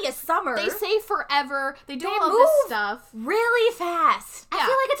it's only a summer. They say forever. They do all move this stuff. really fast. Yeah. I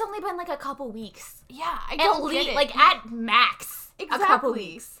feel like it's only been like a couple weeks. Yeah, I don't get it. Like at max. Exactly. A couple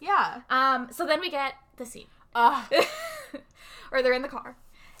weeks. Yeah. So then we get the scene. Or they're in the car.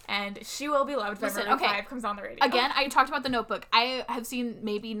 And She Will Be Loved by Maroon 5 comes on the radio. Again, I talked about The Notebook. I have seen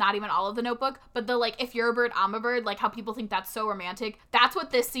maybe not even all of The Notebook, but the, like, if you're a bird, I'm a bird, like, how people think that's so romantic. That's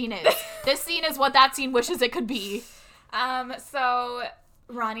what this scene is. This scene is what that scene wishes it could be. So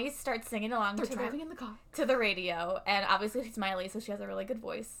Ronnie starts singing along driving in the car to the radio, and obviously she's Miley, so she has a really good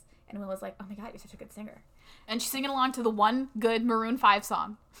voice. And Will was like, "Oh my god, you're such a good singer." And she's singing along to the one good Maroon 5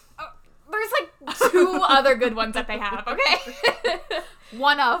 song. There's like 2 other good ones that they have, okay?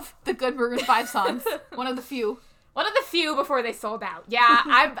 One of the good Maroon 5 songs. One of the few. One of the few before they sold out. Yeah,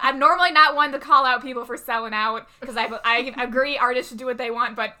 I'm normally not one to call out people for selling out, because I agree artists should do what they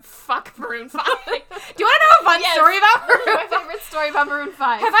want, but fuck Maroon 5. Do you want to know a fun story about Maroon 5? My favorite story about Maroon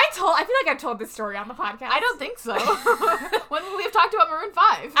 5. I feel like I've told this story on the podcast. I don't think so. When would we have talked about Maroon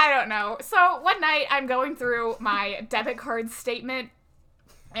 5? I don't know. So one night I'm going through my debit card statement,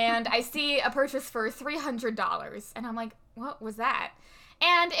 and I see a purchase for $300, and I'm like, what was that?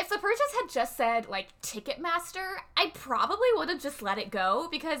 And if the purchase had just said, like, Ticketmaster, I probably would have just let it go,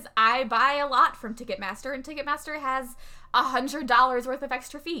 because I buy a lot from Ticketmaster, and Ticketmaster has $100 worth of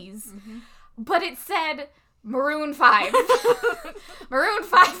extra fees. Mm-hmm. But it said Maroon 5. Maroon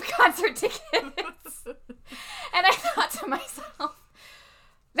 5 concert tickets. And I thought to myself,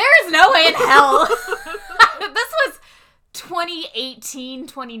 there is no way in hell. This was 2018,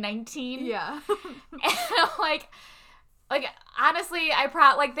 2019. Yeah. And I'm like, honestly,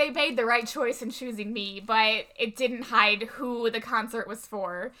 they made the right choice in choosing me, but it didn't hide who the concert was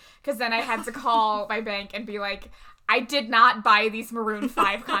for, because then I had to call my bank and be like, I did not buy these Maroon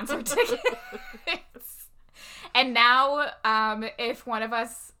 5 concert tickets. And now, if one of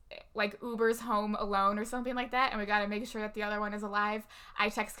us, like, Ubers home alone or something like that, and we gotta make sure that the other one is alive, I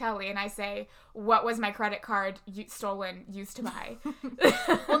text Kelly and I say, what was my credit card stolen used to buy?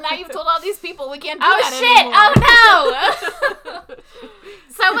 Well, now you've told all these people we can't do that anymore. Oh, shit! Oh, no!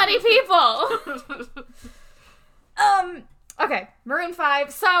 So many people! Okay, Maroon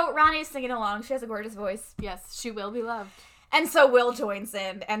 5. So, Ronnie's singing along. She has a gorgeous voice. Yes, she will be loved. And so Will joins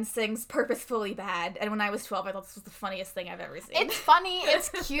in and sings Purposefully Bad. And when I was 12, I thought this was the funniest thing I've ever seen. It's funny. It's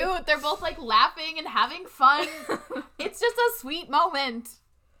cute. They're both, like, laughing and having fun. It's just a sweet moment.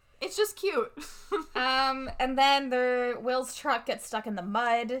 It's just cute. And then Will's truck gets stuck in the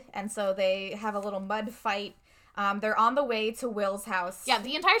mud, and so they have a little mud fight. They're on the way to Will's house. Yeah,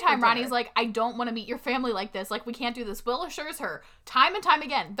 the entire time Ronnie's like, I don't want to meet your family like this. Like, we can't do this. Will assures her time and time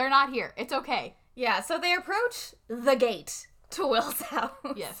again, they're not here. It's okay. Yeah, so they approach the gate to Will's house.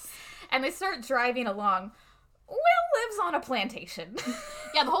 Yes. And they start driving along. Will lives on a plantation.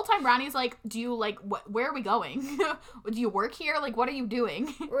 Yeah, the whole time Ronnie's like, do you, like, where are we going? Do you work here? Like, what are you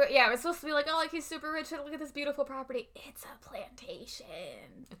doing? Yeah, we're supposed to be like, oh, like, he's super rich, look at this beautiful property. It's a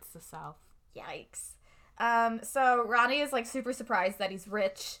plantation. It's the South. Yikes. So Ronnie is, like, super surprised that he's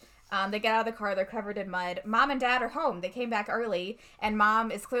rich. They get out of the car, they're covered in mud. Mom and Dad are home. They came back early, and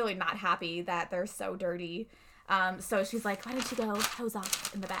Mom is clearly not happy that they're so dirty. So she's like, why don't you go hose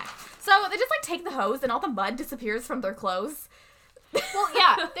off in the back? So they just, like, take the hose, and all the mud disappears from their clothes. Well,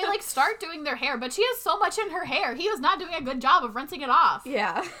 yeah, they, like, start doing their hair, but she has so much in her hair. He is not doing a good job of rinsing it off.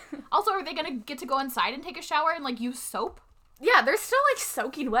 Yeah. Also, are they gonna get to go inside and take a shower and, like, use soap? Yeah, they're still, like,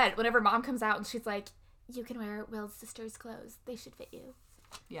 soaking wet whenever Mom comes out, and she's like, you can wear Will's sister's clothes. They should fit you.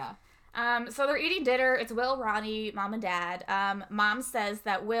 Yeah. So they're eating dinner. It's Will, Ronnie, Mom, and Dad. Mom says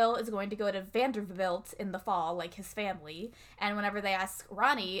that Will is going to go to Vanderbilt in the fall, like his family. And whenever they ask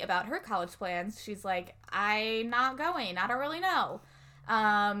Ronnie about her college plans, she's like, I'm not going. I don't really know.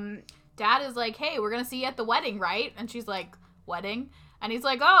 Dad is like, hey, we're going to see you at the wedding, right? And she's like, wedding? And he's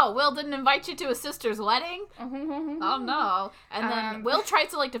like, oh, Will didn't invite you to his sister's wedding? Oh, no. And then Will tries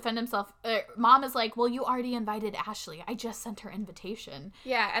to, like, defend himself. Mom is like, well, you already invited Ashley. I just sent her invitation.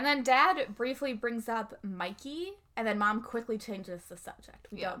 Yeah, and then Dad briefly brings up Mikey, and then Mom quickly changes the subject.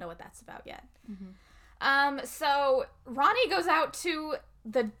 We don't know what that's about yet. Mm-hmm. So Ronnie goes out to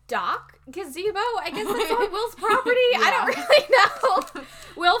the dock gazebo. I guess that's on Will's property. Yeah. I don't really know.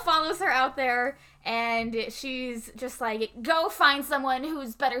 Will follows her out there, and she's just like, go find someone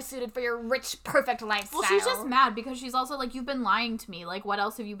who's better suited for your rich, perfect lifestyle. Well, she's just mad because she's also like, you've been lying to me. Like, what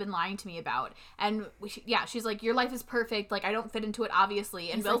else have you been lying to me about? And she's like, your life is perfect. Like, I don't fit into it,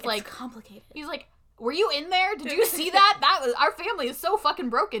 obviously. And Will's like, it's complicated. He's like, were you in there? Did you see that? Our family is so fucking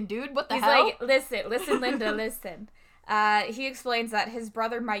broken, dude. What the hell? He's like, listen, Linda, listen. He explains that his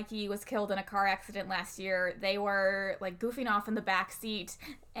brother Mikey was killed in a car accident last year. They were, like, goofing off in the back seat.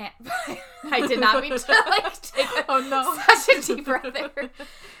 And I did not mean to, like, take such a deep breath there.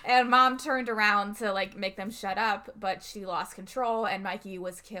 And Mom turned around to, like, make them shut up, but she lost control, and Mikey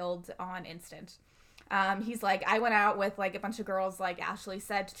was killed on instant. He's like, I went out with, like, a bunch of girls, like Ashley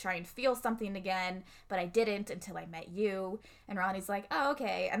said, to try and feel something again, but I didn't until I met you. And Ronnie's like, oh,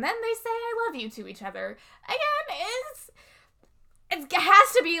 okay. And then they say I love you to each other. Again, it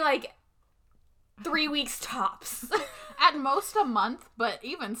has to be, like, 3 weeks tops. At most a month, but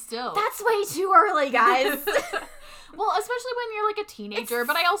even still. That's way too early, guys. Well, especially when you're like a teenager,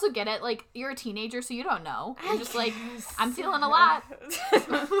 but I also get it. Like, you're a teenager, so you don't know. You're just like, I'm feeling a lot.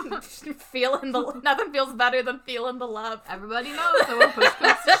 Nothing feels better than feeling the love. Everybody knows that when push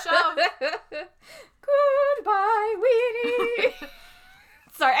comes to shove. Goodbye, Weenie.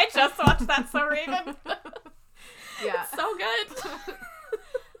 Sorry, I just watched that So Raven. Yeah. It's so good.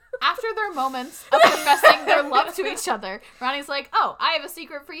 After their moments of professing their love to each other, Ronnie's like, oh, I have a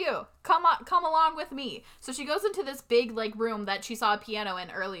secret for you. Come along with me. So she goes into this big, like, room that she saw a piano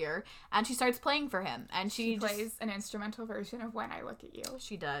in earlier, and she starts playing for him. And she plays an instrumental version of When I Look at You.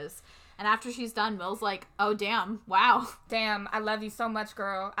 She does. And after she's done, Will's like, oh, damn, wow. Damn, I love you so much,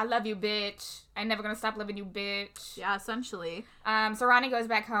 girl. I love you, bitch. I'm never gonna stop loving you, bitch. Yeah, essentially. So Ronnie goes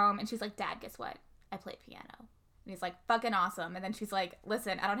back home, and she's like, Dad, guess what? I play piano. And he's like, fucking awesome. And then she's like,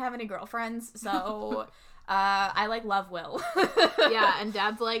 listen, I don't have any girlfriends, so I, like, love Will. Yeah, and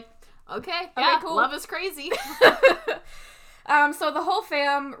Dad's like, okay, yeah, cool. Love is crazy. So the whole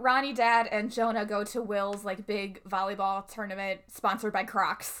fam, Ronnie, Dad, and Jonah go to Will's, like, big volleyball tournament sponsored by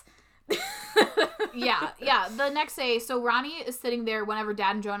Crocs. Yeah. The next day, so Ronnie is sitting there whenever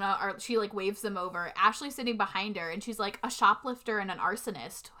Dad and Jonah she, like, waves them over. Ashley's sitting behind her, and she's like, a shoplifter and an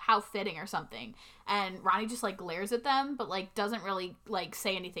arsonist. How fitting or something. And Ronnie just, like, glares at them, but, like, doesn't really, like,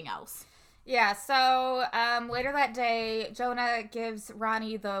 say anything else. Yeah, so later that day, Jonah gives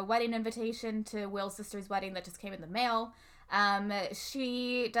Ronnie the wedding invitation to Will's sister's wedding that just came in the mail.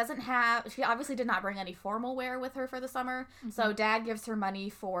 She obviously did not bring any formal wear with her for the summer, so Dad gives her money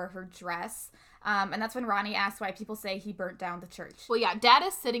for her dress. And that's when Ronnie asks why people say he burnt down the church. Well, yeah, Dad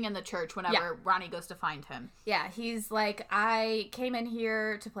is sitting in the church whenever Ronnie goes to find him. Yeah, he's like, I came in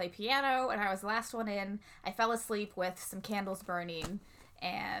here to play piano, and I was the last one in. I fell asleep with some candles burning,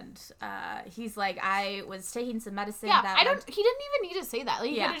 and he's like, I was taking some medicine. Yeah, he didn't even need to say that. Like,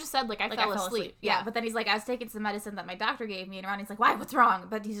 he could have just said, like, I fell asleep. Yeah, but then he's like, I was taking some medicine that my doctor gave me, and Ronnie's like, why? What's wrong?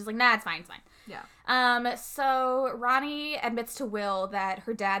 But he's just like, nah, it's fine. Yeah. So Ronnie admits to Will that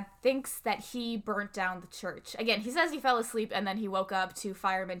her dad thinks that he burnt down the church. Again, he says he fell asleep, and then he woke up to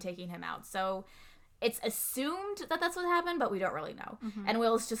firemen taking him out. So it's assumed that that's what happened, but we don't really know. Mm-hmm. And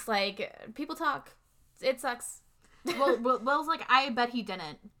Will's just like, people talk. It sucks. Well, Will's like, I bet he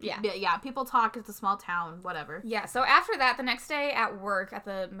didn't. Yeah, people talk. It's a small town, whatever. Yeah, so after that, the next day at work at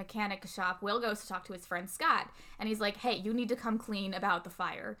the mechanic shop, Will goes to talk to his friend Scott, and he's like, hey, you need to come clean about the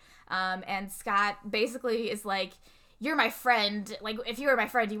fire. And Scott basically is like, you're my friend. Like, if you were my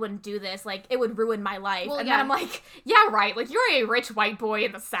friend, you wouldn't do this. Like, it would ruin my life. Well, and then I'm like, yeah, right. Like, you're a rich white boy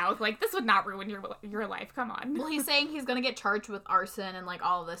in the South. Like, this would not ruin your life. Come on. Well, he's saying he's gonna get charged with arson and, like,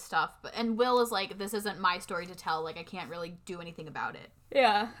 all of this stuff. And Will is like, this isn't my story to tell. Like, I can't really do anything about it.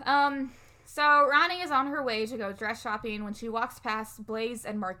 Yeah. So Ronnie is on her way to go dress shopping when she walks past Blaze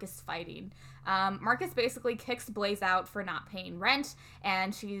and Marcus fighting. Marcus basically kicks Blaze out for not paying rent,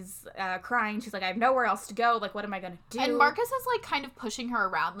 and she's crying. She's like, I have nowhere else to go. Like, what am I going to do? And Marcus is, like, kind of pushing her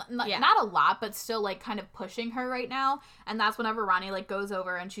around. Not a lot, but still, like, kind of pushing her right now. And that's whenever Ronnie, like, goes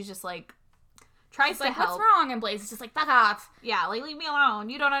over and she's just, like, tries to help. What's wrong? And Blaze is just like, fuck off. Yeah, like, leave me alone.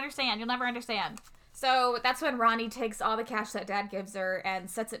 You don't understand. You'll never understand. So that's when Ronnie takes all the cash that Dad gives her and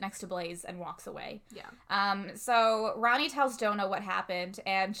sets it next to Blaze and walks away. Yeah. So Ronnie tells Jonah what happened,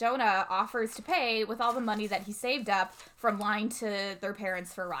 and Jonah offers to pay with all the money that he saved up from lying to their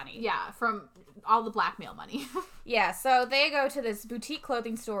parents for Ronnie. Yeah, from all the blackmail money. Yeah, so they go to this boutique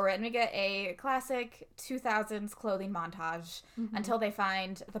clothing store, and we get a classic 2000s clothing montage until they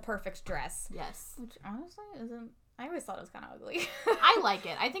find the perfect dress. Yes. Which honestly isn't... I always thought it was kind of ugly. I like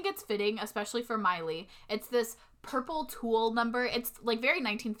it. I think it's fitting, especially for Miley. It's this purple tulle number. It's, like, very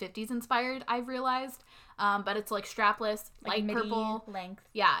 1950s inspired, I've realized. But it's, like, strapless, like light purple. Length.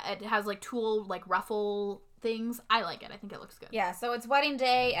 Yeah, it has, like, tulle, like, ruffle things. I like it. I think it looks good. Yeah, so it's wedding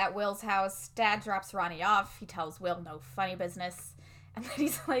day at Will's house. Dad drops Ronnie off. He tells Will no funny business. And then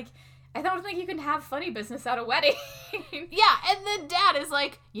he's like... I don't think you can have funny business at a wedding. Yeah, and then Dad is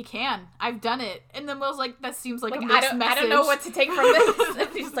like, you can. I've done it. And then Will's like, that seems like a mixed message. I don't know what to take from this. And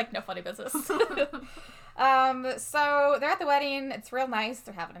he's like, no funny business. So they're at the wedding. It's real nice.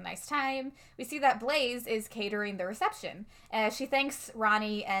 They're having a nice time. We see that Blaze is catering the reception. She thanks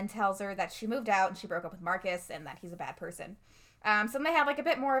Ronnie and tells her that she moved out and she broke up with Marcus and that he's a bad person. So then they have, like, a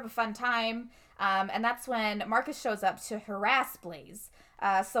bit more of a fun time. And that's when Marcus shows up to harass Blaze.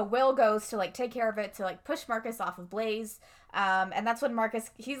 So Will goes to, like, take care of it, to, like, push Marcus off of Blaze. And that's when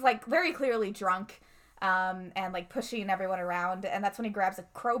Marcus, he's, like, very clearly drunk. and like pushing everyone around. And that's when he grabs a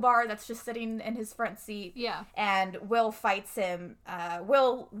crowbar that's just sitting in his front seat. Yeah. And Will fights him.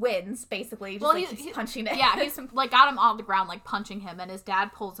 Will wins, basically. Just, he's punching it. Yeah, he's like got him on the ground, like punching him, and his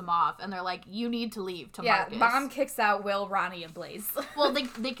dad pulls him off, and they're like, "You need to leave." To Marcus. Mom kicks out Will, Ronnie, and Blaze. Well,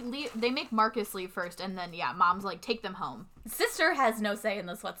 they make Marcus leave first, and then Mom's like, "Take them home." Sister has no say in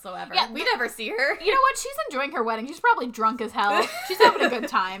this whatsoever. Yeah, we never see her. You know what? She's enjoying her wedding. She's probably drunk as hell. She's having a good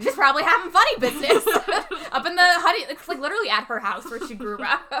time. She's probably having funny business. Up in the honey, it's like literally at her house where she grew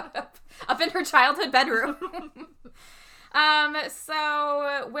up. Up in her childhood bedroom.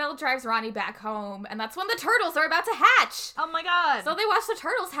 So Will drives Ronnie back home, and that's when the turtles are about to hatch. Oh my god. So they watch the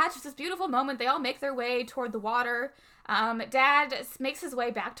turtles hatch. It's this beautiful moment. They all make their way toward the water. Dad makes his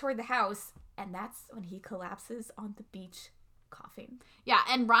way back toward the house, and that's when he collapses on the beach, coughing. Yeah,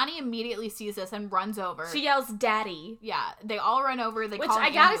 and Ronnie immediately sees this and runs over. She yells, "Daddy." Yeah, they all run over. Which call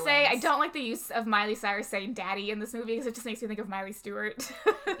I gotta say, I don't like the use of Miley Cyrus saying "daddy" in this movie because it just makes me think of Miley Stewart.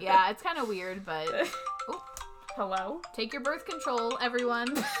 Yeah, it's kind of weird, but... Oh. Hello? Take your birth control,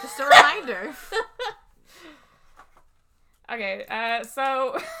 everyone. Just a reminder. Okay,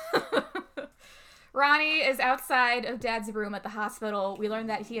 so... Ronnie is outside of Dad's room at the hospital. We learn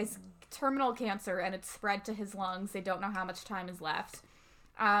that he has terminal cancer and it's spread to his lungs. They don't know how much time is left.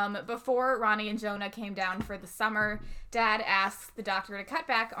 Before Ronnie and Jonah came down for the summer, Dad asked the doctor to cut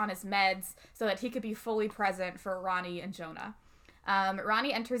back on his meds so that he could be fully present for Ronnie and Jonah.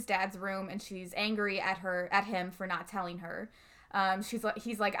 Ronnie enters Dad's room and she's angry at him for not telling her.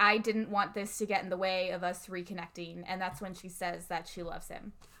 He's like, "I didn't want this to get in the way of us reconnecting," and that's when she says that she loves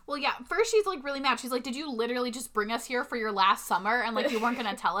him. Well, yeah, first she's like really mad. She's like, "Did you literally just bring us here for your last summer and like you weren't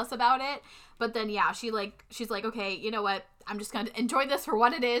gonna tell us about it?" But then she's like, "Okay, you know what? I'm just gonna enjoy this for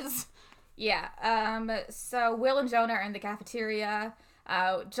what it is." Yeah. So Will and Jonah are in the cafeteria.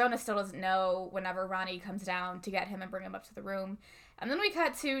 Jonah still doesn't know whenever Ronnie comes down to get him and bring him up to the room. And then we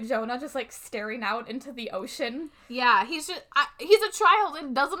cut to Jonah just, like, staring out into the ocean. Yeah, he's a child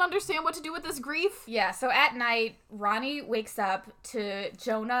and doesn't understand what to do with this grief. Yeah, so at night, Ronnie wakes up to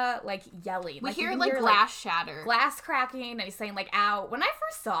Jonah, like, yelling. We hear glass shatter. Glass cracking, and he's saying, like, ow. When I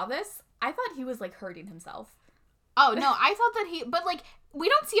first saw this, I thought he was, like, hurting himself. Oh, no, I thought that but, like, we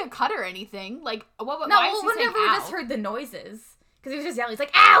don't see a cut or anything. Like, why is he saying whenever ow? We just heard the noises. Because he was just yelling. He's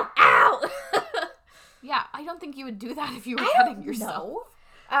like, ow, ow! Yeah, I don't think you would do that if you were cutting yourself.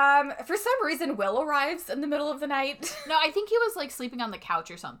 For some reason, Will arrives in the middle of the night. No, I think he was, like, sleeping on the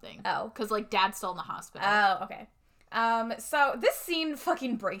couch or something. Oh. Because, like, Dad's still in the hospital. Oh, okay. So this scene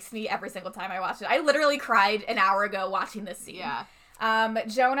fucking breaks me every single time I watch it. I literally cried an hour ago watching this scene. Yeah.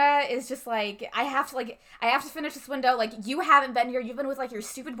 Jonah is just like, I have to finish this window. Like, you haven't been here. You've been with, like, your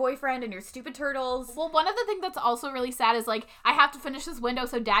stupid boyfriend and your stupid turtles. Well, one of the things that's also really sad is, like, I have to finish this window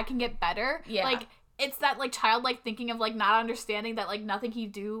so Dad can get better. Yeah. Like, it's that, like, childlike thinking of, like, not understanding that, like, nothing he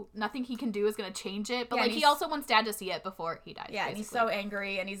can do is gonna change it. But, like, he also wants Dad to see it before he dies. Yeah, basically. And he's so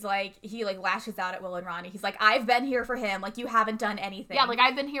angry, and he lashes out at Will and Ronnie. He's like, I've been here for him. Like, you haven't done anything. Yeah, like,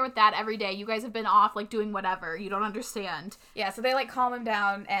 I've been here with Dad every day. You guys have been off, like, doing whatever. You don't understand. Yeah, so they, like, calm him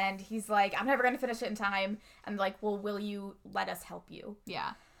down, and he's like, I'm never gonna finish it in time. And, like, well, will you let us help you?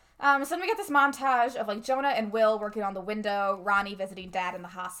 Yeah. So then we get this montage of, like, Jonah and Will working on the window, Ronnie visiting Dad in the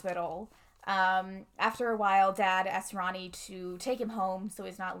hospital. After a while, Dad asks Ronnie to take him home so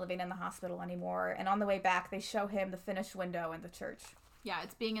he's not living in the hospital anymore. And on the way back, they show him the finished window in the church. Yeah,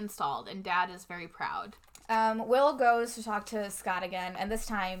 it's being installed, and Dad is very proud. Will goes to talk to Scott again, and this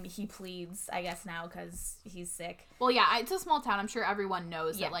time he pleads, I guess now, because he's sick. Well, yeah, it's a small town. I'm sure everyone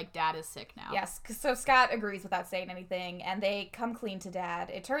knows that, like, Dad is sick now. Yes, so Scott agrees without saying anything, and they come clean to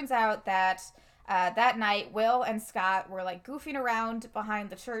Dad. It turns out that that night, Will and Scott were, like, goofing around behind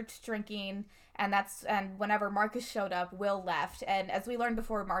the church drinking, and whenever Marcus showed up, Will left. And as we learned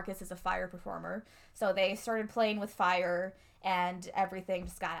before, Marcus is a fire performer, so they started playing with fire, and everything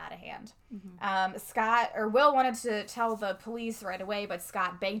just got out of hand. Mm-hmm. Will wanted to tell the police right away, but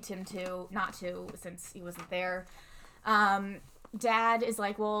Scott begged him not to, since he wasn't there. Dad is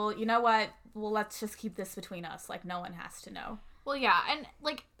like, well, you know what? Well, let's just keep this between us. Like, no one has to know. Well, yeah, and,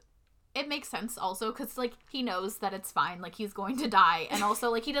 like, it makes sense also, because, like, he knows that it's fine. Like, he's going to die, and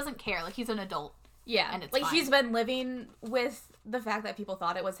also, like, he doesn't care. Like, he's an adult. Yeah. And it's like, fine. He's been living with the fact that people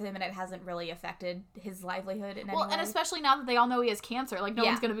thought it was him, and it hasn't really affected his livelihood in any way. And especially now that they all know he has cancer. Like, no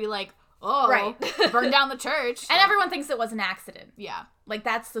one's going to be like, oh, right. Burn down the church. And everyone thinks it was an accident. Yeah. Like,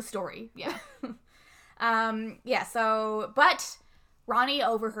 that's the story. Yeah. But Ronnie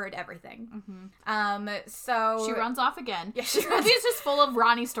overheard everything. Mm-hmm. So she runs off again. Yeah, This movie is just full of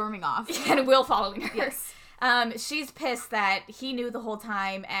Ronnie storming off. And Will following her. Yes. She's pissed that he knew the whole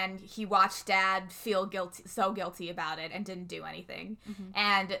time and he watched Dad feel so guilty about it and didn't do anything.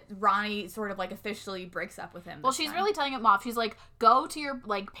 And Ronnie sort of like officially breaks up with him. Well, she's really telling him off. She's like, go to your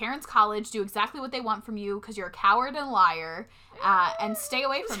like parents' college, do exactly what they want from you because you're a coward and a liar, and stay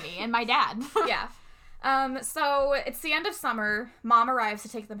away from me and my dad. Yeah. So it's the end of summer. Mom arrives to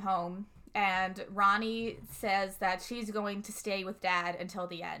take them home. And Ronnie says that she's going to stay with Dad until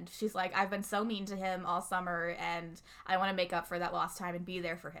the end. She's like, I've been so mean to him all summer, and I want to make up for that lost time and be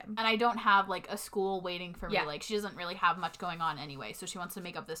there for him. And I don't have, like, a school waiting for me. Yeah. Like, she doesn't really have much going on anyway, so she wants to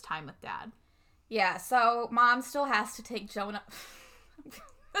make up this time with Dad. Yeah, so Mom still has to take Jonah...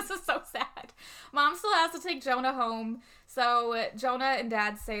 This is so sad. Mom still has to take Jonah home. So Jonah and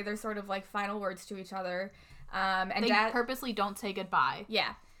Dad say their sort of, like, final words to each other. And they Dad purposely don't say goodbye.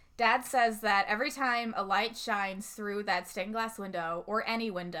 Yeah. Dad says that every time a light shines through that stained glass window, or any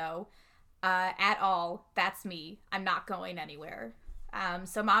window, at all, that's me. I'm not going anywhere.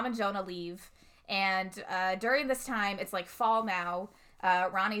 So Mom and Jonah leave, and during this time, it's like fall now.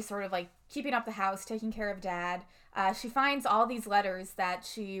 Ronnie's sort of like keeping up the house, taking care of Dad. She finds all these letters that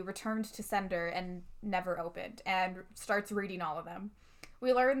she returned to sender and never opened, and starts reading all of them.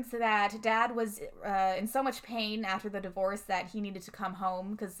 We learned that Dad was in so much pain after the divorce that he needed to come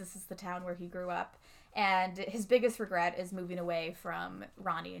home because this is the town where he grew up. And his biggest regret is moving away from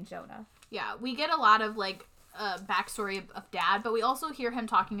Ronnie and Jonah. Yeah, we get a lot of, like, backstory of Dad, but we also hear him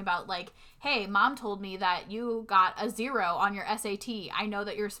talking about, like, hey, Mom told me that you got a 0 on your SAT. I know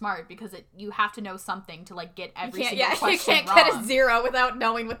that you're smart because you have to know something to, like, get every single question you can't wrong. get a 0 without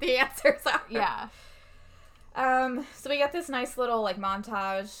knowing what the answers are. Yeah. So we get this nice little, like,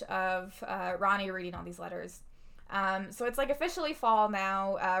 montage of Ronnie reading all these letters. So it's, like, officially fall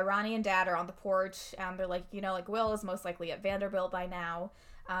now. Ronnie and Dad are on the porch, and they're like, you know, like, Will is most likely at Vanderbilt by now.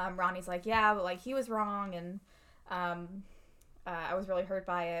 Ronnie's like, yeah, but, like, he was wrong, and I was really hurt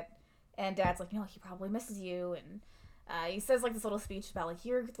by it. And Dad's like, no, he probably misses you, and he says, like, this little speech about, like,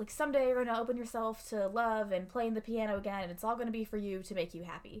 you're, like, someday you're gonna open yourself to love and playing the piano again, and it's all gonna be for you to make you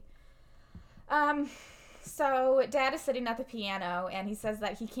happy. So Dad is sitting at the piano, and he says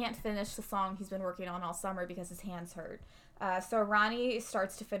that he can't finish the song he's been working on all summer because his hands hurt. So Ronnie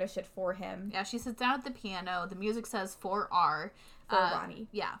starts to finish it for him. Yeah, she sits down at the piano. The music says for R. For Ronnie.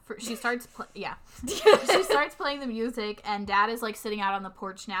 Yeah, she starts she starts playing the music, and Dad is, like, sitting out on the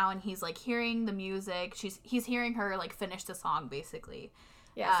porch now, and he's, like, hearing the music. He's hearing her, like, finish the song, basically.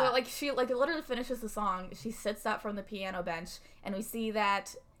 Yeah, so, like, she, like, literally finishes the song. She sits up from the piano bench, and we see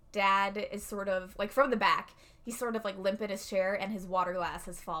that Dad is sort of, like, from the back, he's sort of, like, limp in his chair, and his water glass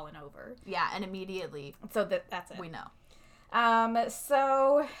has fallen over. Yeah, and immediately... So that's it. We know.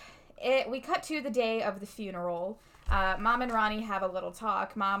 So we cut to the day of the funeral. Mom and Ronnie have a little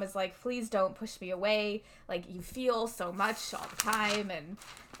talk. Mom is like, please don't push me away. Like, you feel so much all the time, and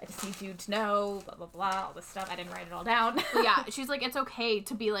I just need you to know, blah, blah, blah, all this stuff. I didn't write it all down. Yeah, she's like, it's okay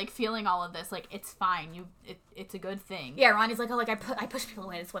to be, like, feeling all of this. Like, it's fine. It's a good thing. Yeah, Ronnie's like, oh, like, I push people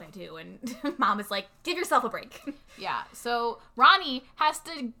away. That's what I do. And Mom is like, give yourself a break. Yeah, so Ronnie has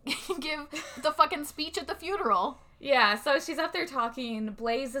to give the fucking speech at the funeral. Yeah, so she's up there talking.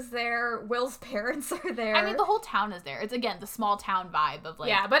 Blaze is there. Will's parents are there. I mean, the whole town is there. It's, again, the small town vibe of, like...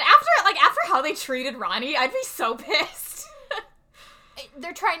 Yeah, but after how they treated Ronnie, I'd be so pissed.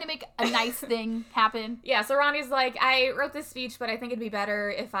 They're trying to make a nice thing happen. Yeah, so Ronnie's like, I wrote this speech, but I think it'd be better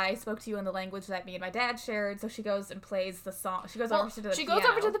if I spoke to you in the language that me and my dad shared. So she goes and plays the song. She goes over to the piano. She goes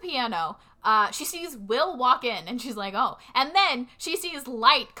over to the piano. She sees Will walk in, and she's like, oh. And then she sees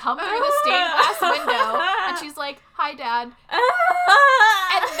light come through the stained glass window, and she's like, hi, Dad.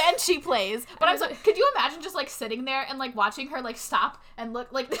 And then she plays. But I'm like, could you imagine just, like, sitting there and, like, watching her, like, stop and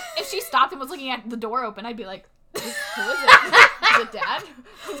look? Like, if she stopped and was looking at the door open, I'd be like, who is it? Is it Dad?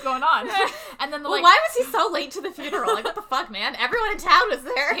 What's going on? And then why was he so late to the funeral? Like, what the fuck, man? Everyone in town was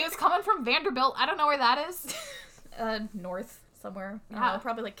there. He was coming from Vanderbilt. I don't know where that is. North somewhere. I Yeah. don't know,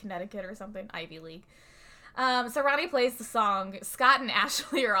 probably like Connecticut or something. Ivy League. So Ronnie plays the song. Scott and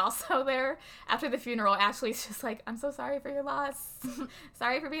Ashley are also there. After the funeral, Ashley's just like, I'm so sorry for your loss.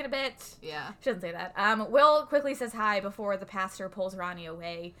 Sorry for being a bitch. Yeah. She doesn't say that. Will quickly says hi before the pastor pulls Ronnie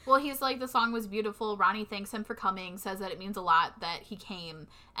away. Well, he's like, the song was beautiful. Ronnie thanks him for coming, says that it means a lot that he came,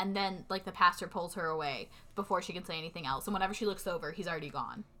 and then, like, the pastor pulls her away before she can say anything else. And whenever she looks over, he's already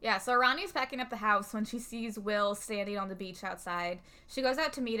gone. Yeah, so Ronnie's packing up the house when she sees Will standing on the beach outside. She goes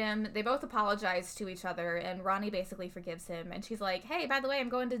out to meet him. They both apologize to each other, and Ronnie basically forgives him. And she's like, hey, by the way, I'm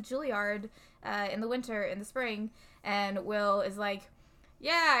going to Juilliard in the spring. And Will is like,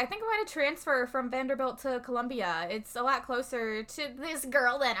 yeah, I think I'm going to transfer from Vanderbilt to Columbia. It's a lot closer to this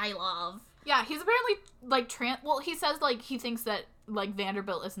girl that I love. Yeah, he's apparently, like, well, he says, like, he thinks that, like,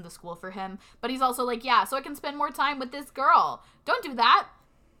 Vanderbilt isn't the school for him, but he's also like, yeah, so I can spend more time with this girl. Don't do that.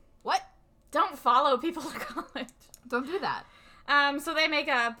 What? Don't follow people to college. Don't do that. So they make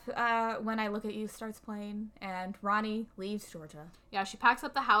up, When I Look at You starts playing, and Ronnie leaves Georgia. Yeah, she packs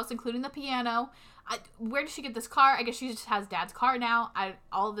up the house, including the piano. Where did she get this car? I guess she just has Dad's car now.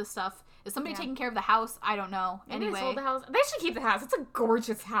 All of this stuff. Is somebody taking care of the house? I don't know. Maybe anyway. they sold the house. They should keep the house. It's a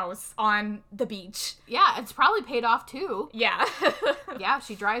gorgeous house on the beach. Yeah, it's probably paid off, too. Yeah. Yeah,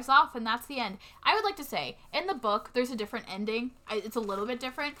 she drives off, and that's the end. I would like to say, in the book, there's a different ending. It's a little bit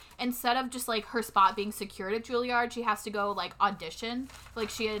different. Instead of just, like, her spot being secured at Juilliard, she has to go, like, audition.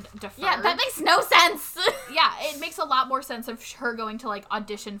 Like, she had deferred. Yeah, that makes no sense. Yeah, it makes a lot more sense of her going to, like,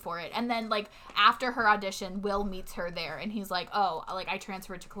 audition for it. And then, like, after her audition, Will meets her there, and he's like, oh, like, I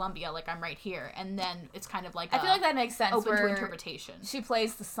transferred to Columbia, like, I'm right here. And then it's kind of like I feel like that makes sense. Open to interpretation. She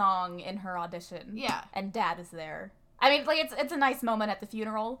plays the song in her audition. Yeah. And Dad is there. I mean, like, it's a nice moment at the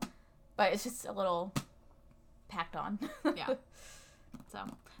funeral, but it's just a little packed on. Yeah. So,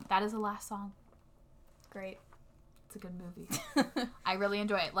 that is the last song. Great. It's a good movie. I really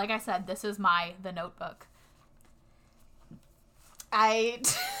enjoy it. Like I said, this is The Notebook.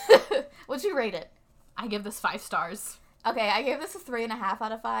 What'd you rate it? I give this 5 stars. Okay, I gave this a 3.5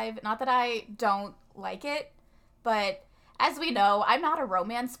 out of 5. Not that I don't like it, but as we know, I'm not a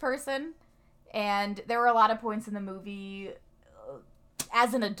romance person, and there were a lot of points in the movie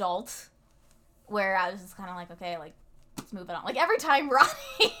as an adult where I was just kind of like, okay, like, let's move it on. Like, every time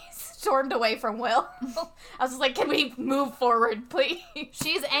Ronnie stormed away from Will, I was just like, can we move forward, please?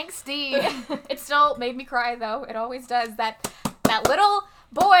 She's angsty. It still made me cry, though. It always does. That little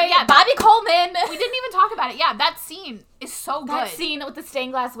boy, yeah, Bobby Coleman. We didn't even talk about it. Yeah, that scene is so good. That scene with the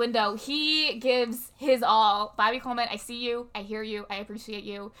stained glass window, he gives his all. Bobby Coleman, I see you, I hear you, I appreciate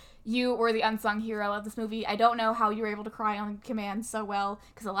you. You were the unsung hero of this movie. I don't know how you were able to cry on command so well,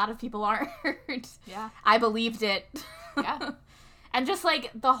 because a lot of people aren't. Yeah. I believed it. Yeah. And just,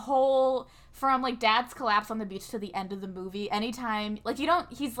 like, the whole, from, like, Dad's collapse on the beach to the end of the movie, anytime, like,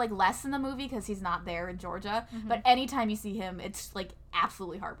 he's, like, less in the movie because he's not there in Georgia, but anytime you see him, it's, like,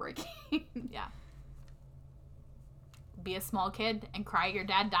 absolutely heartbreaking. Yeah. Be a small kid and cry at your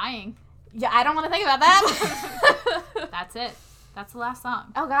dad dying. Yeah, I don't want to think about that. That's it. That's the last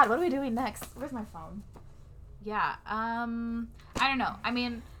song. Oh, God, what are we doing next? Where's my phone? Yeah, I don't know. I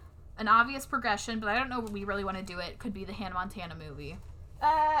mean, an obvious progression, but I don't know if we really want to do it. Could be the Hannah Montana movie.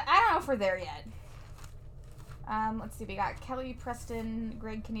 I don't know if we're there yet. Let's see. We got Kelly Preston,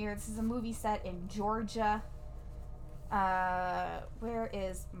 Greg Kinnear. This is a movie set in Georgia. Where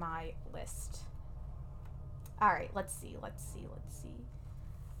is my list? All right, let's see.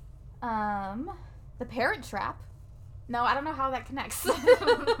 The Parent Trap. No, I don't know how that connects.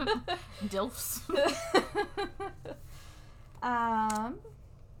 Dilfs.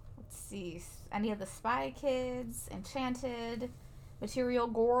 Let's see. Any of the Spy Kids, Enchanted, Material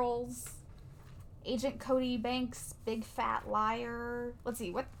Girls, Agent Cody Banks, Big Fat Liar. Let's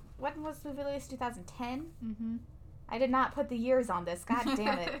see. When was the movie released? 2010? Mm-hmm. I did not put the years on this. God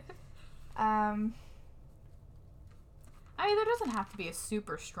damn it. I mean, there doesn't have to be a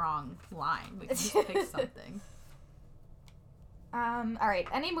super strong line. We can just pick something. All right.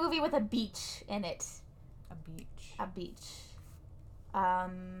 Any movie with a beach in it. A beach.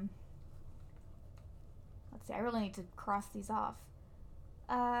 Let's see. I really need to cross these off.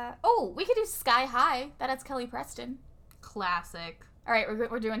 We could do Sky High. That has Kelly Preston. Classic. All right,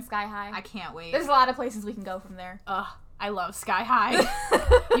 we're doing Sky High. I can't wait. There's a lot of places we can go from there. Ugh, I love Sky High.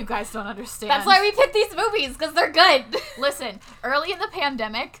 You guys don't understand. That's why we pick these movies, because they're good. Listen, early in the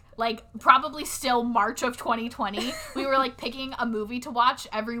pandemic, like probably still March of 2020, we were like picking a movie to watch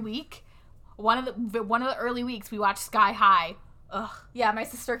every week. One of the early weeks, we watched Sky High. Ugh. Yeah, my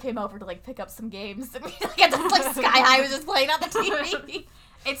sister came over to like pick up some games, and we like Sky High was just playing on the TV.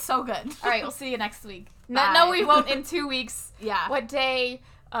 It's so good. All right, we'll see you next week. Bye. No, we won't. In 2 weeks. Yeah. What day?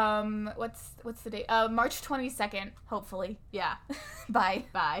 What's the date? March 22nd. Hopefully. Yeah. Bye.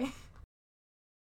 Bye.